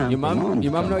about time. Your mom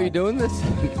know you're doing this?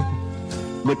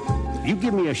 But you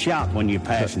give me a shout when you're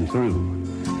passing through,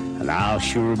 and I'll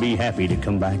sure be happy to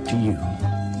come back to you.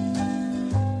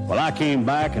 Well, I came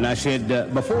back and I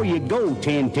said, before you go,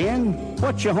 1010,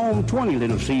 what's your home 20,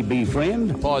 little CB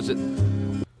friend? Pause it.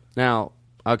 Now,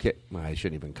 okay, well, I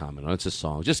shouldn't even comment on it. It's a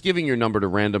song. Just giving your number to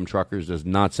random truckers does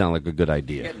not sound like a good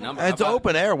idea. And it's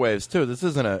open airwaves, too. This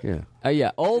isn't a...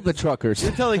 Yeah, all the truckers.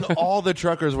 You're telling all the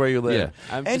truckers where you live.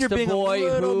 Yeah. And you're being a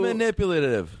little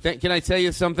manipulative. Can I tell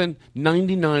you something?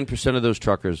 99% of those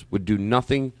truckers would do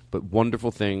nothing but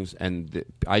wonderful things, and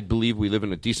I believe we live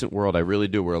in a decent world. I really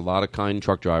do, where a lot of kind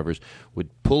truck drivers would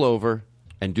pull over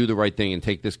and do the right thing and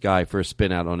take this guy for a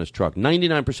spin out on his truck.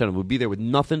 99% of them would be there with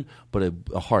nothing but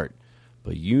a heart.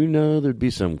 But you know there'd be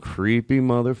some creepy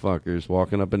motherfuckers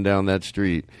walking up and down that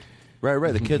street.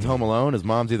 Right. The kid's home alone. His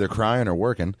mom's either crying or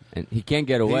working. And he can't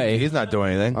get away. He's not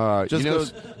doing anything. Just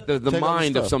goes, the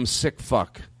mind of some sick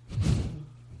fuck.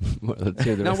 Well, let's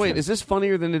hear the Now, rest wait, of it. is this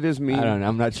funnier than it is me? I don't know.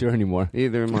 I'm not sure anymore.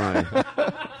 Either am I.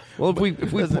 Well, if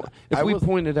we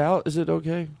point it out, is it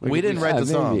okay? Like, we didn't write the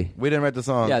song. Maybe. We didn't write the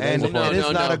song. Yeah, and no, it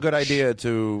is not a good idea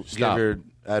to Stop. give your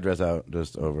address out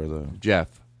just over the... Jeff,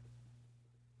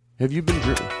 have you been...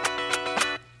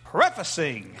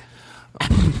 Prefacing.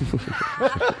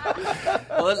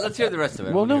 Well, let's hear the rest of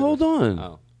it. Well, no, hold on.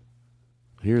 Oh.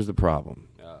 Here's the problem.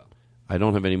 I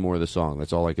don't have any more of the song.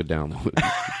 That's all I could download.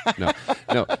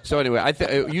 No. So anyway,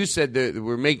 you said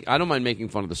that I don't mind making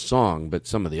fun of the song, but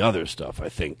some of the other stuff, I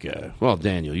think. Well,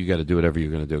 Daniel, you got to do whatever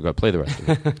you're going to do. Go play the rest of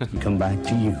it. Come back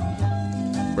to you.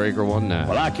 Breaker 1 now.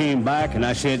 Well, I came back and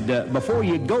I said, before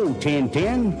you go,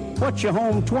 1010, what's your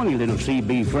home 20, little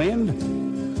CB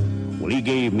friend? Well, he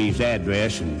gave me his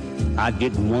address, and I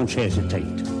didn't once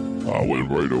hesitate. I went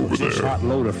right over there. This hot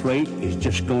load of freight is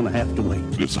just going to have to wait.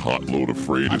 This hot load of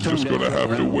freight is just going to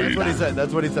have to wait.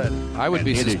 That's what he said. I would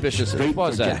be suspicious. What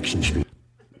was that? Jackson Street.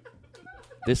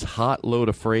 This hot load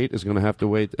of freight is going to have to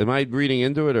wait. Am I reading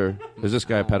into it, or is this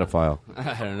guy a pedophile?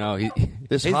 I don't know.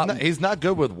 He's not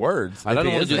good with words. I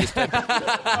don't want to do this.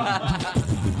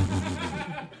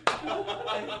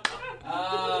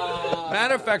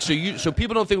 Matter of fact, so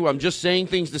people don't think I'm just saying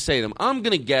things to say them. I'm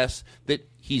going to guess that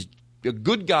he's a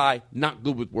good guy, not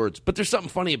good with words. But there's something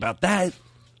funny about that.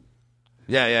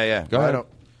 Yeah. Go ahead.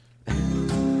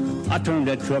 I turned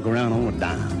that truck around on a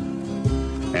dime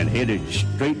and headed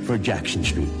straight for Jackson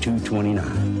Street,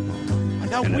 229.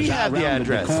 Now and we have the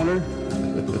address. The corner,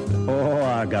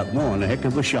 I got one heck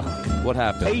of a shock. What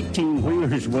happened?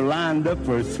 18-wheelers were lined up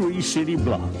for 3 city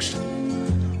blocks.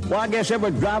 Well, I guess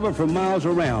every driver for miles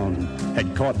around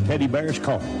had caught Teddy Bear's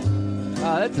call.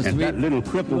 That's a and that little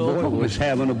crippled boy was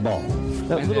having a ball.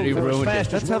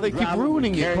 That's how they keep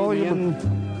ruining you.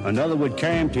 Another would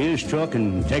carry him to his truck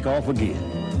and take off again.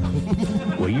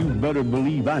 Well, you better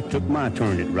believe I took my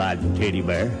turn at riding Teddy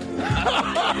Bear.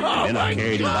 Then I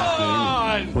carried him back in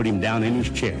and put him down in his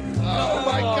chair. Oh,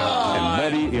 my God. And,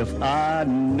 buddy, if I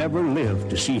never live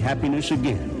to see happiness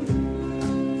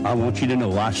again, I want you to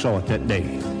know I saw it that day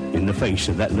in the face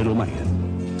of that little man.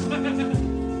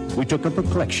 We took up a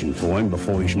collection for him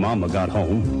before his mama got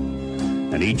home,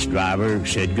 and each driver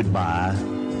said goodbye,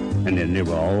 and then they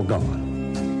were all gone.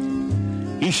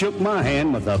 He shook my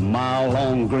hand with a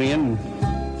mile-long grin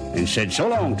and said, "So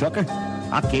long, trucker.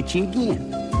 I'll catch you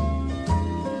again."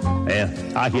 Well,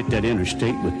 I hit that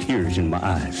interstate with tears in my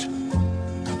eyes.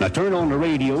 I turned on the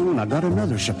radio, and I got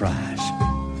another surprise.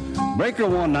 Breaker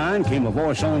 19 came a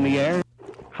voice on the air.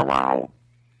 Hello.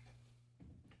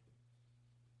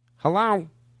 Hello.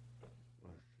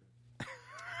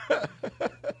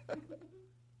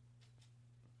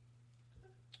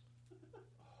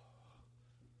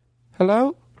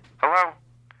 Hello? Hello?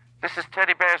 This is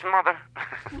Teddy Bear's mother.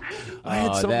 I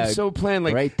had something so planned.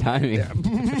 Like, great timing.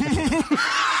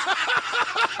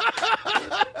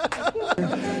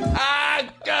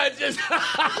 God,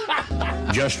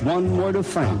 Just one word of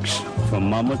thanks from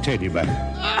Mama Teddy Bear.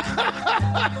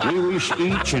 We wish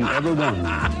each and every one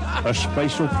a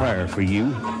special prayer for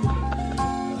you,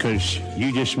 'cause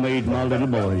you just made my little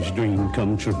boy's dream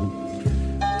come true.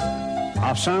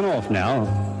 I'll sign off now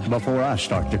before I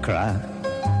start to cry.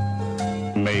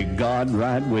 May God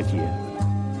ride with you.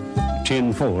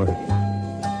 10-4.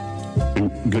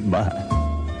 And goodbye.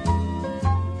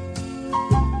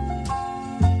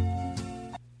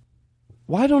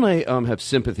 Why don't I have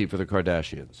sympathy for the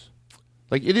Kardashians?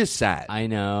 Like, it is sad. I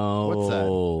know. What's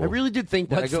sad? I really did think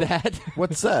that. What's that?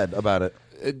 What's sad about it?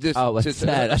 What's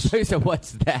sad? I thought you said,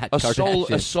 what's that?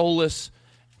 A soulless.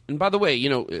 And by the way,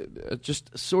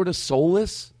 just sort of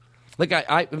soulless. Like,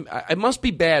 I must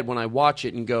be bad when I watch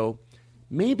it and go,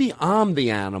 maybe I'm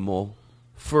the animal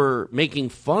for making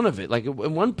fun of it. Like, at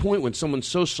one point when someone's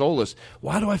so soulless,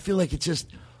 why do I feel like it's just,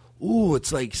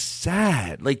 it's like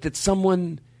sad. Like that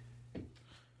someone...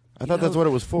 I thought that's what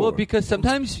it was for. Well, because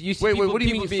sometimes you see people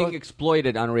being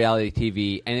exploited on reality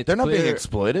TV, and they're not being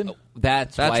exploited.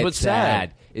 That's why what's it's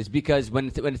sad. Is because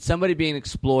when it's somebody being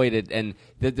exploited, and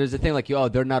there's a thing like,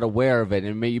 they're not aware of it,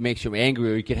 and it makes you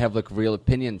angry, or you could have like real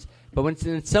opinions. But when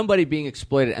it's somebody being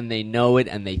exploited, and they know it,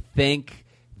 and they think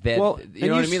that, you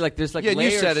know what I mean? Like there's like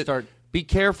layers. You said it. Be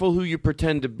careful who you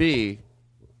pretend to be.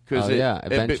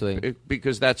 Eventually,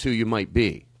 because that's who you might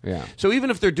be. Yeah. So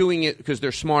even if they're doing it because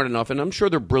they're smart enough, and I'm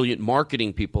sure they're brilliant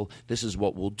marketing people, this is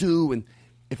what we'll do. And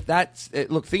if that's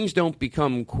look, things don't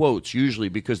become quotes usually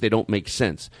because they don't make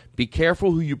sense. Be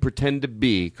careful who you pretend to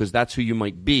be because that's who you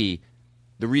might be.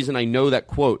 The reason I know that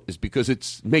quote is because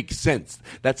it makes sense.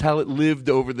 That's how it lived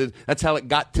that's how it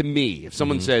got to me. If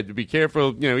someone said, be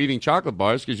careful, eating chocolate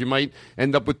bars because you might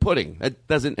end up with pudding. That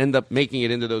doesn't end up making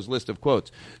it into those list of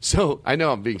quotes. So I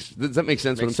know does that make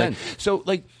sense what I'm saying? So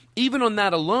like, even on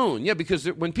that alone, because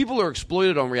when people are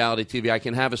exploited on reality TV, I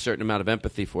can have a certain amount of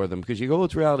empathy for them because you go,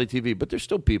 it's reality TV, but they're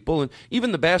still people. And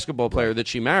even the basketball player that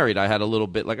she married, I had a little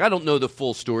bit, like, I don't know the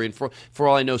full story. And for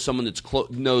all I know, someone that's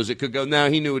knows it could go, no,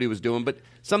 he knew what he was doing. But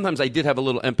sometimes I did have a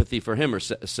little empathy for him. I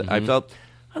felt,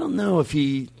 I don't know if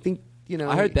he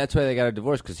I heard that's why they got a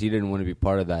divorce, because he didn't want to be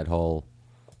part of that whole...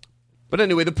 But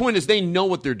anyway, the point is they know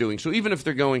what they're doing. So even if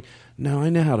they're going, no, I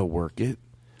know how to work it.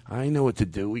 I know what to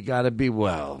do. We got to be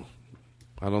I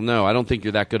don't know. I don't think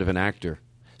you're that good of an actor.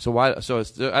 So I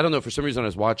don't know. For some reason, I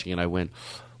was watching and I went,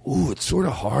 "Ooh, it's sort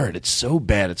of hard. It's so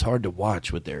bad. It's hard to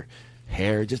watch with their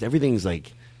hair. Just everything's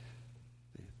like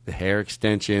the hair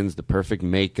extensions, the perfect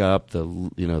makeup, the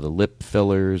lip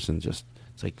fillers, and just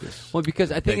it's like this." Well,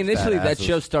 because I think initially that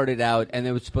show started out and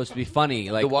it was supposed to be funny.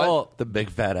 Like, the big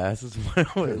fat asses.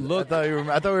 Look,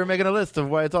 I thought we were making a list of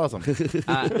why it's awesome.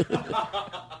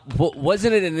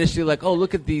 Wasn't it initially like,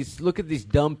 look at these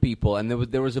dumb people, and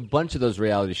there was a bunch of those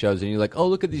reality shows, and you're like,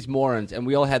 look at these morons, and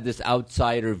we all had this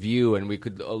outsider view, and we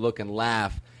could look and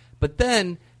laugh. But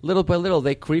then, little by little,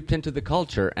 they creeped into the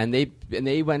culture, and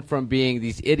they went from being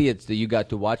these idiots that you got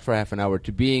to watch for half an hour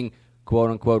to being quote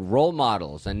unquote role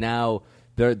models, and now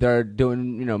they're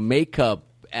doing makeup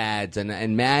ads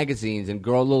and magazines, and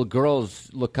little girls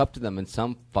look up to them in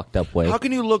some fucked up way. How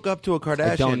can you look up to a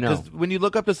Kardashian? I don't know. Because when you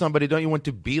look up to somebody, don't you want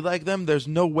to be like them? There's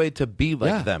no way to be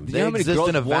like them. You They know how many exist girls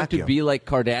in a want vacuum. to be like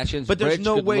Kardashians, But there's rich,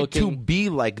 no way good-looking? to be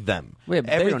like them. Wait,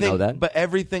 they don't know that. But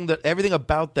everything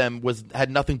about them had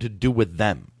nothing to do with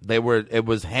them. It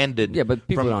was handed. Yeah, but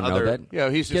people from don't know that. Yeah,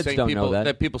 he's just Kids saying don't people know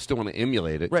that. people still want to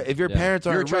emulate it. Right. If your parents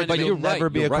aren't rich, you'll never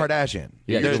be a Kardashian.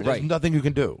 Yeah, there's right. nothing you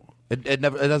can do. It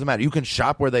doesn't matter. You can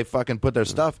shop where they fucking put their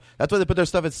stuff. That's why they put their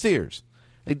stuff at Sears.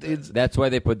 That's why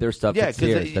they put their stuff at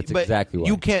Sears. That's exactly why.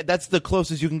 You can't. That's the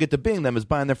closest you can get to being them is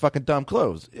buying their fucking dumb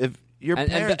clothes. If your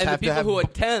parents and have the people to have who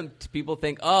attempt, people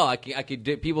think, I could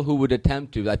do. People who would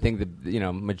attempt to, I think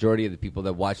the majority of the people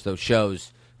that watch those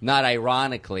shows, not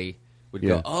ironically, would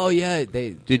go,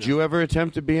 they. Did you ever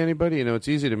attempt to be anybody? It's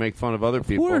easy to make fun of other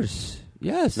people. Of course.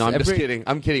 Yes. No, I'm just kidding.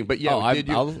 I'm kidding. But did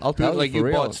you? I'll tell like you for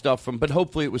you real. bought stuff from, but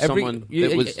hopefully it was someone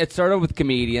that was. It started with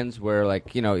comedians, where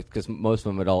because most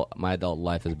of my adult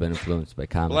life has been influenced by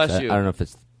comics. Bless you. I don't know if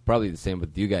it's probably the same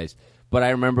with you guys, but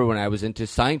I remember when I was into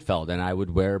Seinfeld, and I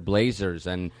would wear blazers,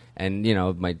 and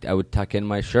I would tuck in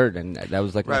my shirt, and that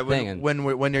was like my thing. And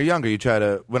when you're younger, you try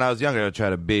to. When I was younger, I would try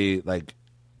to be like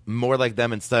more like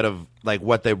them instead of like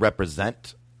what they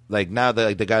represent. Like now,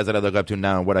 the guys that I look up to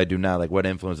now and what I do now, like what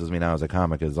influences me now as a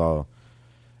comic is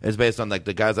based on like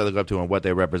the guys I look up to and what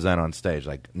they represent on stage.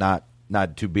 Like not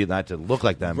not to look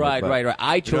like them. Right. I you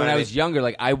know when what I was younger,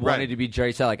 like I wanted to be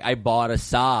Jerry Seinfeld. Like I bought a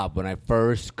Saab when I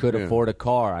first could afford a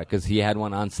car because he had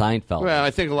one on Seinfeld. Well,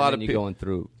 I think a lot of people going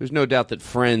through. There's no doubt that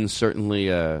Friends certainly,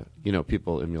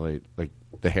 people emulate like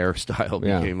the hairstyle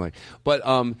became like, but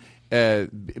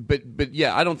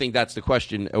yeah, I don't think that's the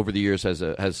question. Over the years,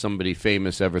 has somebody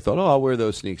famous ever thought, "Oh, I'll wear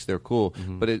those sneaks; they're cool"?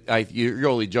 Mm-hmm. But you're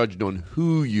only judged on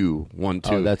who you want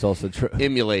to. Oh, that's also true.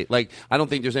 Emulate. Like, I don't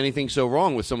think there's anything so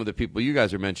wrong with some of the people you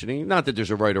guys are mentioning. Not that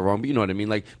there's a right or wrong, but you know what I mean.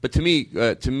 Like, but to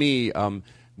me,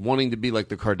 wanting to be like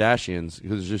the Kardashians,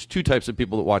 because there's two types of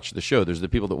people that watch the show. There's the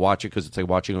people that watch it because it's like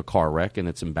watching a car wreck and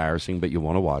it's embarrassing, but you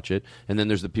want to watch it. And then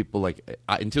there's the people like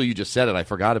until you just said it, I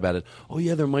forgot about it. Oh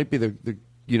yeah, there might be the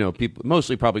people,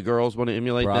 mostly probably girls want to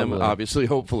emulate them, obviously,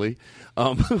 hopefully.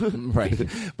 Right.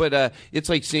 But it's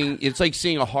like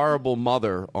seeing a horrible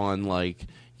mother on like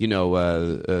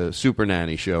a Super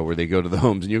Nanny show where they go to the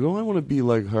homes and you go, I want to be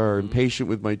like her, impatient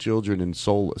with my children and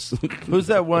soulless. Who's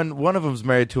that one? One of them's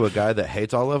married to a guy that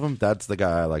hates all of them. That's the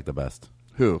guy I like the best.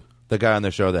 Who? The guy on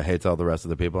the show that hates all the rest of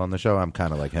the people on the show. I'm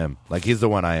kind of like him. Like, he's the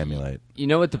one I emulate. You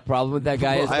know what the problem with that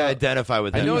guy is? I identify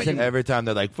with him. Every time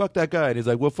they're like, fuck that guy. And he's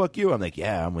like, well, fuck you. I'm like,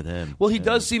 yeah, I'm with him. Well, he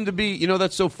does seem to be,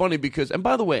 that's so funny because, and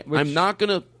by the way, I'm not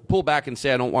going to pull back and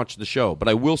say I don't watch the show, but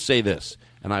I will say this,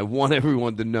 and I want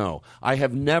everyone to know, I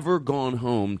have never gone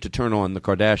home to turn on the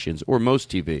Kardashians or most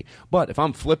TV. But if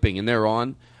I'm flipping and they're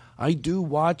on, I do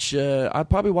watch, I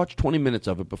probably watch 20 minutes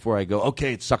of it before I go,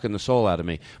 okay, it's sucking the soul out of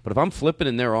me. But if I'm flipping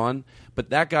and they're on, but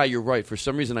that guy, you're right. For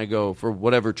some reason I go, for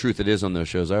whatever truth it is on those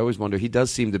shows, I always wonder, he does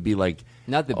seem to be like...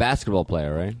 Not the basketball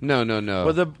player, right? No.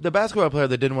 Well, the basketball player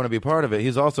that didn't want to be part of it,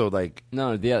 he's also like...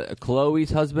 No,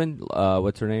 Chloe's husband,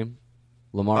 what's her name?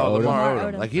 Lamar Odom. Lamar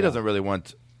Odom. Like, he doesn't really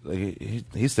want... Like,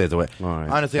 he stays away. Right.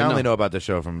 Honestly, I only know about this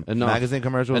show from magazine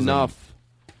commercials. Enough.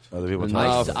 Other people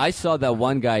I saw that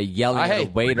one guy yelling at a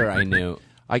waiter I knew.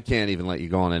 I can't even let you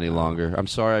go on any longer. I'm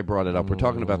sorry I brought it up. We're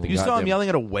talking about the You saw him yelling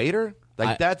at a waiter?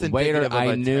 Like, that's indicative of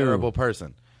a terrible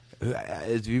person.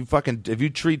 If you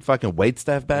treat fucking wait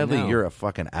staff badly, you're a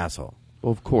fucking asshole.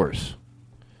 Well, of course.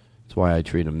 That's why I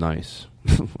treat them nice.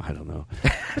 I don't know.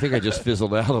 I think I just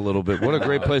fizzled out a little bit. What a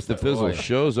great place to fizzle. Boy.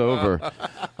 Show's over.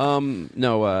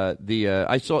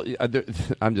 I saw.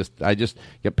 I just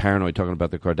get paranoid talking about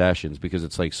the Kardashians because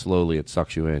it's like slowly it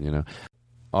sucks you in.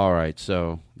 All right.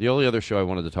 So the only other show I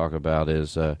wanted to talk about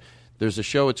is there's a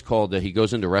show. It's called. He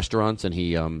goes into restaurants and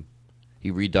he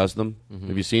redoes them. Mm-hmm.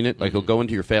 Have you seen it? Like he'll go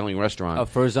into your failing restaurant.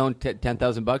 For his own $10,000,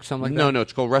 something like that? No,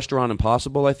 it's called Restaurant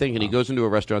Impossible, I think, and he goes into a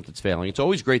restaurant that's failing. It's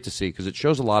always great to see because it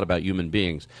shows a lot about human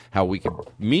beings, how we can...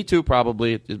 Me too,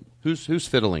 probably. Who's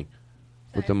fiddling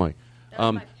with the mic?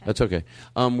 That's okay.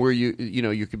 Where you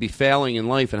could be failing in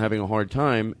life and having a hard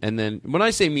time, and then when I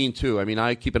say mean too, I mean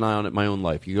I keep an eye on it in my own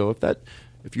life. You go,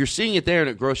 if you're seeing it there and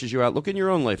it grosses you out, look in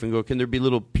your own life and go, can there be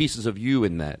little pieces of you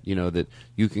in that, that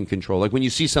you can control? Like when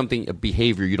you see something, a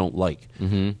behavior you don't like,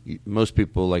 most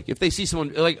people, like if they see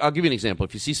someone, like I'll give you an example.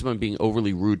 If you see someone being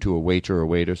overly rude to a waiter or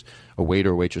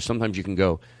waitress, sometimes you can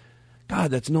go,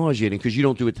 God, that's nauseating because you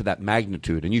don't do it to that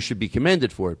magnitude and you should be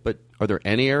commended for it. But are there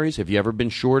any areas? Have you ever been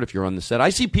short if you're on the set?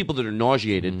 I see people that are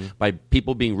nauseated by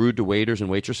people being rude to waiters and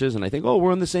waitresses and I think, oh,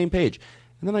 we're on the same page.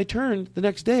 And then I turned the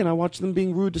next day and I watched them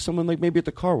being rude to someone like maybe at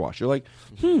the car wash. You're like,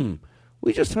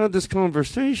 we just had this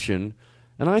conversation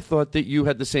and I thought that you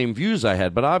had the same views I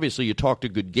had, but obviously you talked a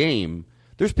good game.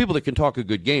 There's people that can talk a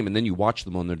good game and then you watch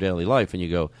them on their daily life and you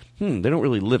go, they don't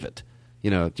really live it. Do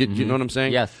you know what I'm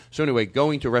saying? Yes. So anyway,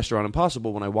 going to Restaurant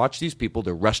Impossible, when I watch these people,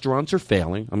 their restaurants are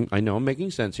failing. I know I'm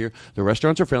making sense here. The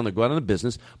restaurants are failing. They go out of the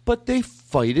business, but they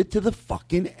fight it to the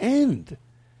fucking end.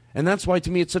 And that's why, to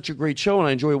me, it's such a great show, and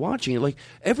I enjoy watching it. Like,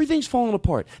 everything's falling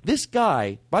apart. This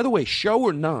guy, by the way, show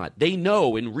or not, they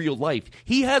know in real life,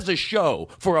 he has a show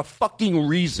for a fucking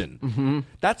reason. Mm-hmm.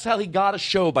 That's how he got a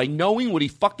show, by knowing what he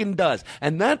fucking does.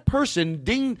 And that person,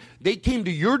 they came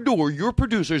to your door, your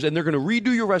producers, and they're going to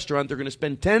redo your restaurant. They're going to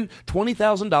spend $10,000,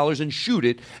 $20,000 and shoot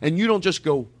it, and you don't just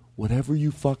go, whatever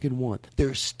you fucking want.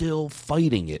 They're still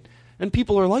fighting it. And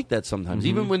people are like that sometimes,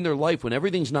 even when their life, when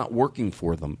everything's not working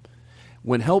for them.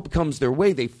 When help comes their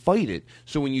way, they fight it.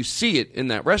 So when you see it in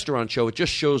that restaurant show, it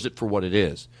just shows it for what it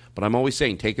is. But I'm always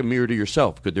saying, take a mirror to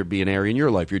yourself. Could there be an area in your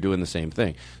life you're doing the same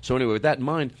thing? So anyway, with that in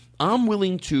mind, I'm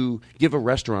willing to give a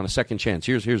restaurant a second chance.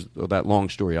 Here's that long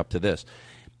story up to this.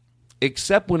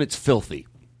 Except when it's filthy.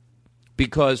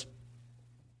 Because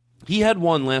he had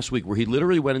one last week where he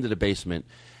literally went into the basement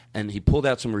and he pulled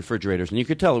out some refrigerators, and you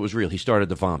could tell it was real. He started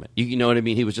to vomit. You know what I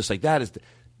mean? He was just like,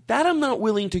 that I'm not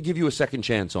willing to give you a second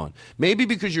chance on. Maybe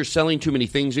because you're selling too many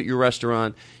things at your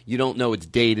restaurant, you don't know it's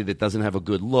dated, it doesn't have a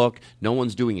good look, no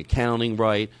one's doing accounting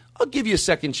right. I'll give you a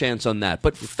second chance on that.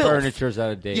 But filth, furniture's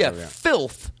out of date. Yeah,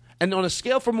 filth. And on a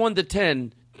scale from 1 to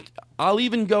 10, I'll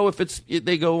even go if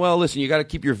they go, well, listen, you got to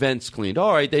keep your vents cleaned.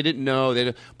 All right, they didn't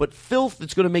know. But filth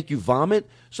that's going to make you vomit.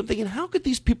 So I'm thinking, how could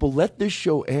these people let this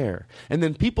show air? And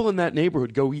then people in that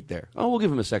neighborhood go eat there. Oh, we'll give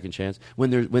them a second chance.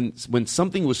 When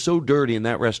something was so dirty in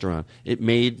that restaurant, it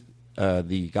made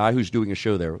the guy who's doing a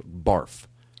show there barf.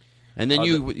 And then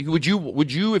would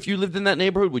you if you lived in that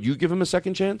neighborhood, would you give him a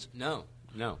second chance? No.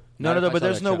 But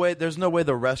there's no way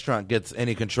the restaurant gets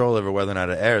any control over whether or not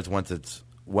it airs once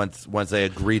they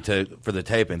agree for the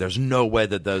taping. There's no way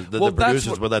that the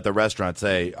producers would let the restaurant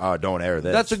say, "Oh, don't air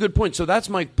this." That's a good point. So that's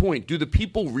my point. Do the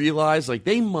people realize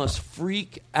they must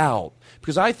freak out?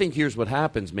 Because I think here's what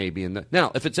happens maybe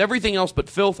now, if it's everything else but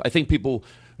filth, I think people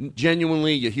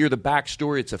genuinely, you hear the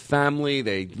backstory. It's a family.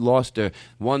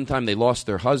 One time they lost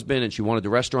their husband, and she wanted the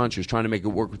restaurant. She was trying to make it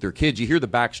work with their kids. You hear the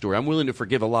backstory. I'm willing to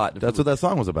forgive a lot. That's what that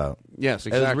song was about. Yes,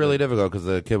 exactly. It was really difficult because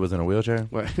the kid was in a wheelchair.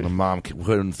 The mom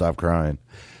wouldn't stop crying.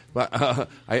 But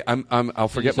I'll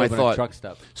forget my thought. Truck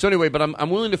stop. So anyway, but I'm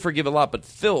willing to forgive a lot. But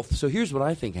filth. So here's what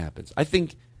I think happens. I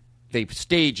think they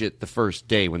stage it the first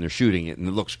day when they're shooting it, and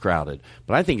it looks crowded.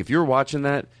 But I think if you're watching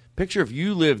that. Picture if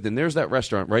you lived and there's that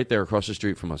restaurant right there across the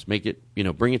street from us. Make it,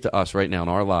 bring it to us right now in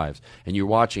our lives, and you're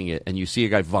watching it and you see a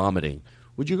guy vomiting.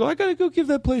 Would you go, I got to go give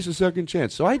that place a second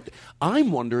chance? So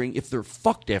I'm wondering if they're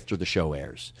fucked after the show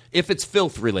airs. If it's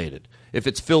filth related.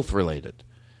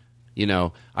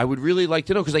 I would really like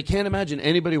to know because I can't imagine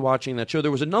anybody watching that show.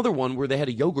 There was another one where they had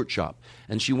a yogurt shop,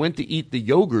 and she went to eat the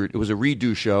yogurt. It was a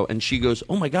redo show, and she goes,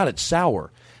 oh, my God, it's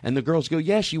sour. And the girls go,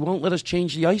 yeah, she won't let us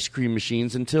change the ice cream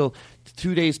machines until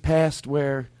 2 days past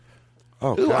where...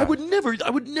 Oh, God. I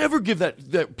would never give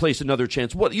that place another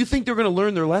chance. What, you think they're going to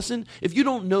learn their lesson? If you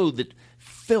don't know that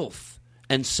filth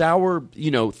and sour,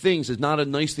 things is not a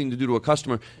nice thing to do to a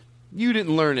customer, you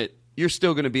didn't learn it. You're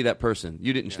still going to be that person.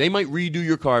 You didn't. Yeah. They might redo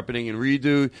your carpeting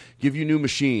and give you new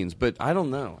machines, but I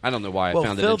don't know. I don't know why I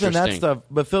found it interesting.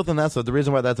 Filth and that stuff, the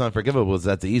reason why that's unforgivable is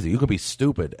that's easy. You can be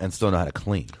stupid and still know how to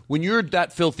clean. When you're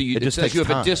that filthy, it says you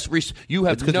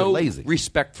have no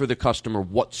respect for the customer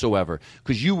whatsoever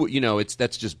because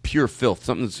that's just pure filth.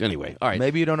 Anyway. All right.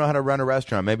 Maybe you don't know how to run a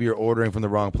restaurant. Maybe you're ordering from the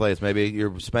wrong place. Maybe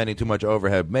you're spending too much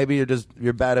overhead. Maybe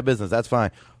you're bad at business. That's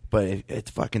fine. But it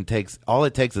fucking takes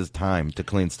is time to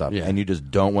clean stuff, and you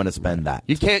just don't want to spend that.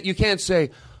 You can't say,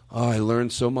 "Oh, I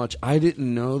learned so much. I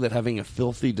didn't know that having a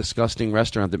filthy, disgusting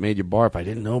restaurant that made you barf. I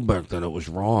didn't know that it was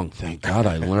wrong. Thank God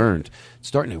I learned." It's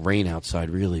starting to rain outside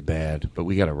really bad, but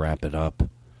we got to wrap it up. It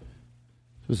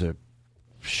was a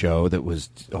show that was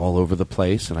all over the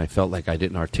place, and I felt like I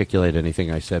didn't articulate anything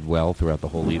I said well throughout the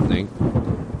whole evening.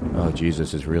 Oh,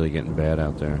 Jesus, it's really getting bad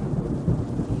out there.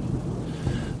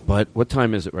 But what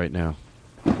time is it right now?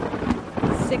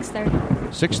 6:30.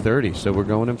 6:30. So we're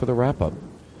going in for the wrap up.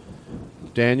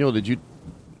 Daniel, did you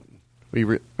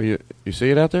see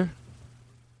it out there?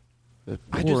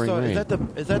 I just saw.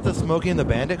 Is that the Smokey and the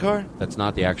Bandit car? That's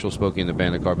not the actual Smokey and the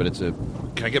Bandit car, but it's a.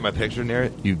 Can I get my picture near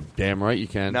it? You damn right you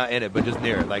can. Not in it, but just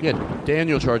near it.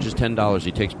 Daniel charges $10.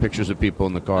 He takes pictures of people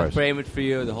in the cars. I frame it for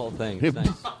you, the whole thing. It's nice.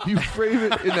 You frame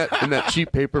it in that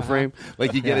cheap paper frame,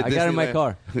 like you get it. I got it in my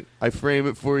car. I frame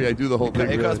it for you. I do the whole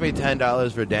thing. It cost me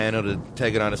 $10 for Daniel to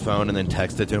take it on his phone and then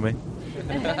text it to me.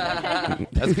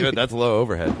 That's good. That's low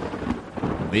overhead.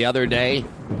 The other day,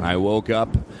 I woke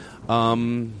up.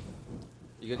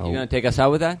 You going to take us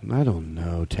out with that? I don't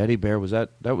know. Teddy Bear, was that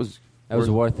was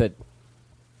worth it.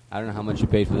 I don't know how much you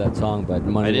paid for that song, but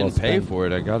money I didn't pay for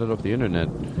it. I got it off the internet.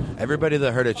 Everybody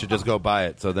that heard it should just go buy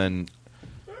it. So then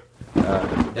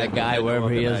that guy, wherever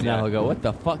he is now, will go, what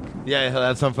the fuck? Yeah, he'll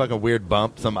have some fucking weird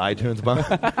bump, some iTunes bump.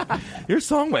 Your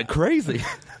song went crazy.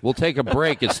 We'll take a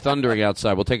break. It's thundering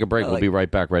outside. We'll take a break. We'll be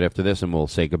right back right after this, and we'll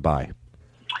say goodbye.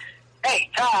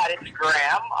 Hey, Todd, it's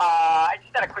Graham. I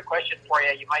just had a quick question for you.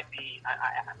 You might be,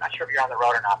 I'm not sure if you're on the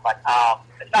road or not, but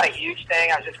it's not a huge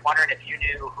thing. I was just wondering if you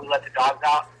knew who let the dogs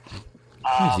out.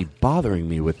 Why is he bothering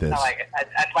me with this?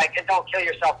 It's like, don't kill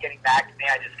yourself getting back to me.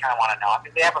 I just kind of want to know. I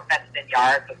mean, they have a fenced-in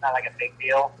yard, so it's not like a big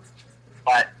deal.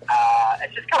 But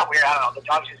it's just kind of weird. I don't know. The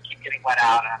dogs just keep getting let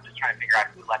out, and I'm just trying to figure out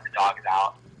who let the dogs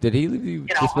out. Did he leave you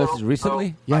this message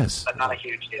recently? Yes. But not a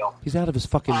huge deal. He's out of his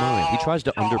fucking mind. He tries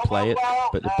to underplay it,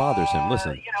 but it bothers him.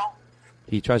 Listen.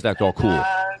 He tries to act all cool.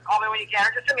 Call me when you can,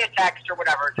 or just send me a text or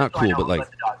whatever. Not cool, but like,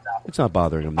 it's not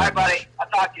bothering him. All right, buddy. I'll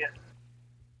talk to you.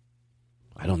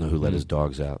 I don't know who let his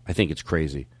dogs out. I think it's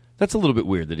crazy. That's a little bit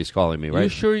weird that he's calling me, right? You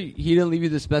sure he didn't leave you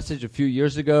this message a few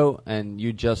years ago and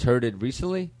you just heard it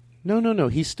recently?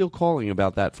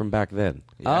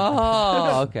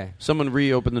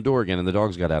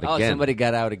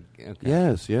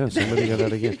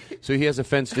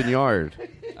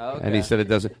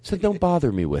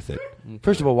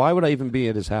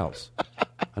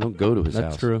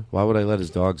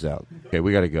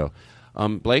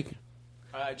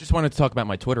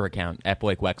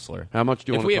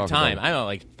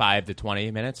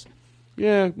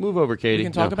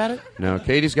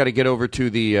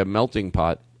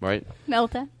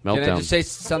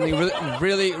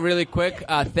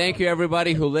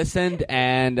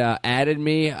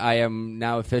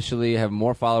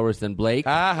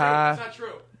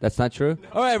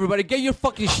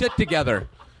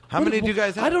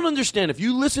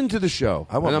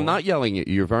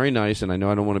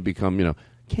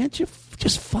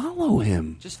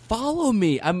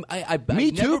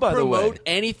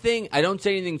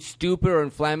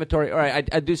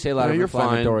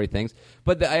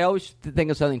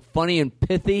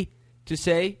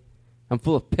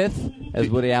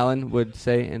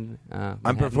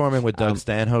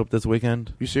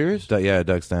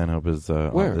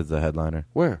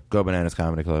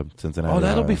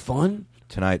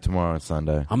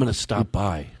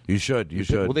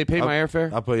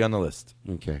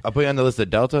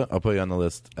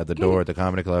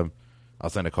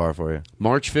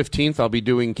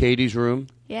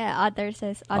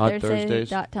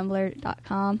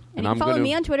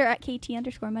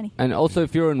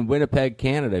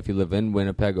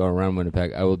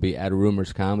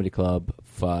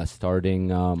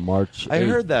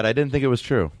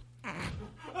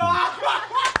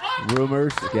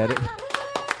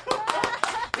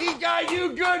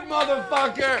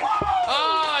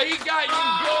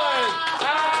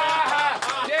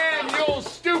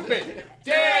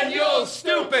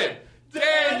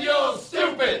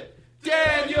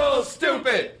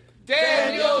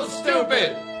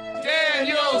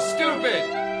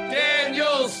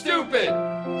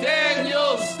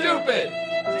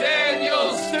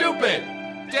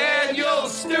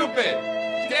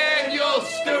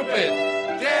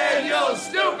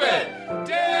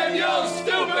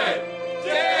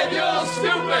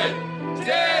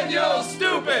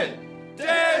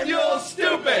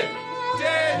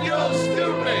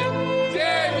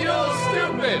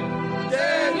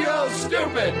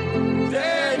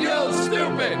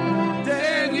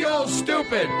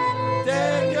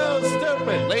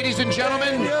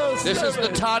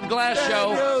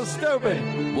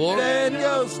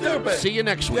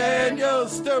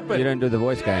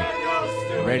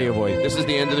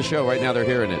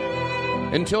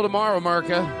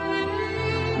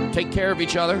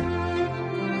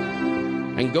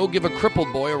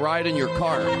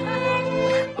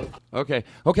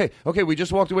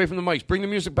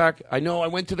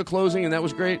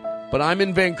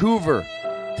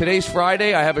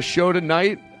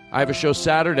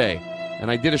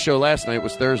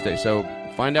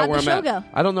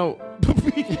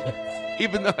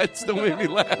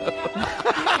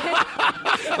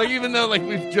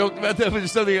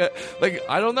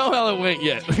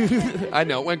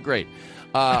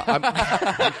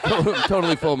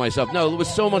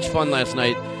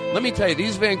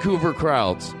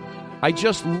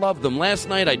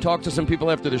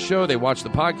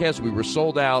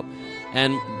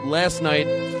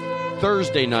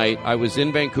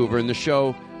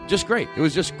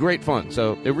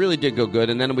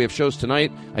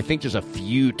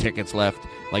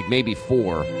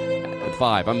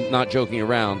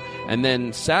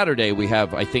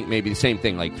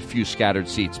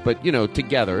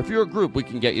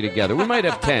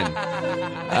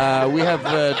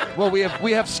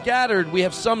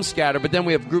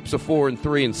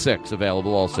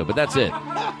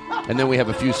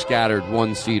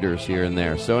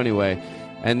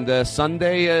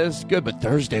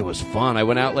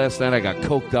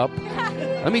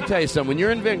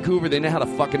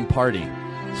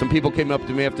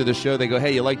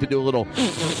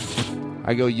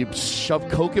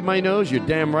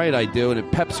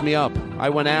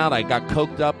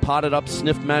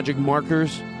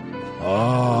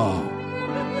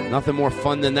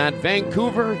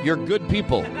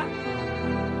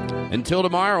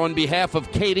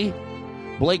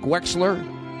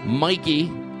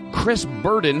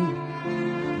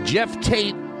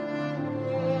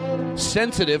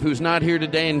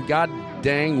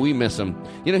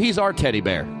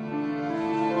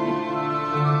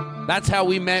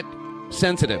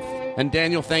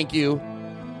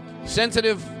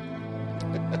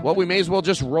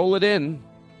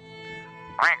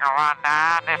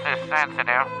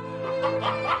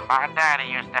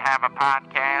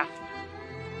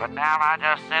 but now I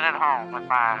just sit at home with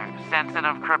my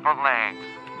sensitive, crippled legs.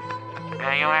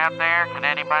 Are you out there? Can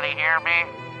anybody hear me?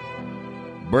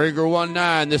 Breaker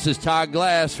 19, this is Todd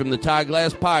Glass from the Todd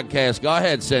Glass Podcast. Go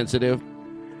ahead, Sensitive.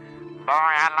 Boy,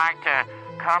 I'd like to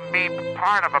come be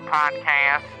part of a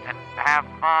podcast and have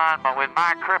fun, but with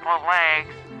my crippled legs,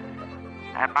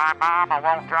 and my mama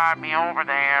won't drive me over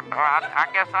there. I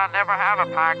guess I'll never have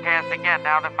a podcast again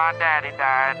now that my daddy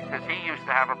died, because he used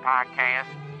to have a podcast.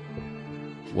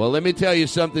 Well, let me tell you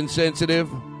something, Sensitive.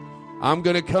 I'm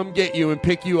going to come get you and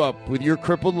pick you up with your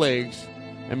crippled legs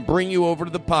and bring you over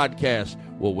to the podcast.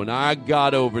 Well, when I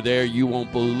got over there, you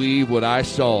won't believe what I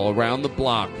saw around the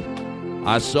block.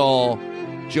 I saw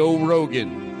Joe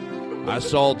Rogan. I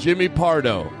saw Jimmy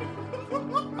Pardo.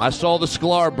 I saw the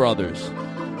Sklar brothers.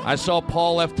 I saw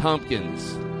Paul F.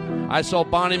 Tompkins. I saw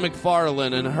Bonnie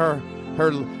McFarlane and her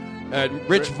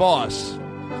Rich Voss.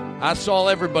 I saw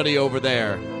everybody over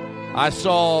there. I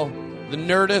saw the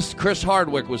Nerdist. Chris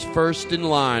Hardwick was first in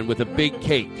line with a big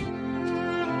cake.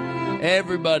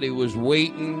 Everybody was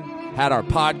waiting, had our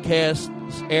podcast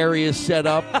areas set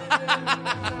up.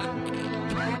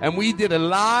 And we did a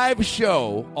live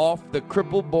show off the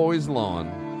Crippled Boys lawn.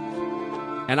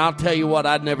 And I'll tell you what,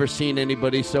 I'd never seen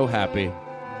anybody so happy.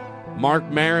 Mark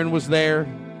Maron was there.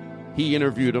 He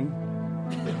interviewed him.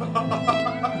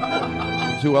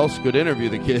 Who else could interview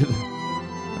the kid?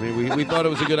 I mean, we thought it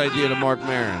was a good idea to Mark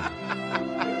Maron.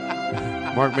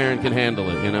 Mark Maron can handle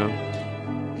it, you know?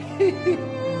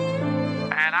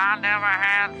 And I never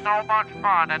had so much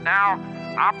fun, and now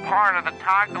I'm part of the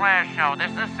Todd Glass Show.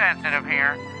 This is Sensitive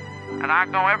here, and I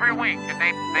go every week, and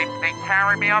they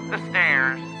carry me up the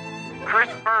stairs.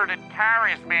 Chris Burden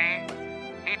carries me.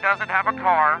 He doesn't have a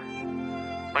car,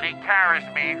 but he carries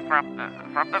me from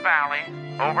the valley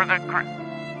over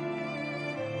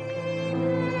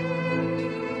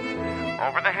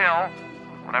the hill,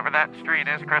 whatever that street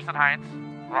is, Crescent Heights,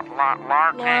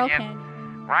 Laurel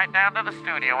Canyon, right down to the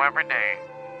studio every day.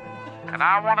 And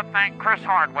I want to thank Chris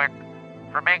Hardwick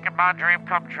for making my dream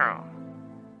come true.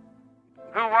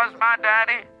 Who was my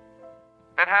daddy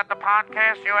that had the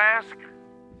podcast, you ask?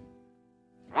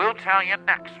 We'll tell you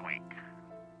next week.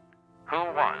 Who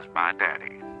was my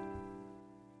daddy?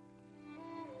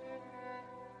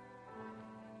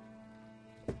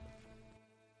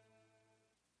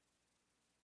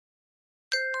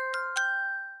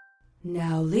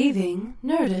 Now leaving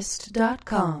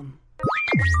Nerdist.com.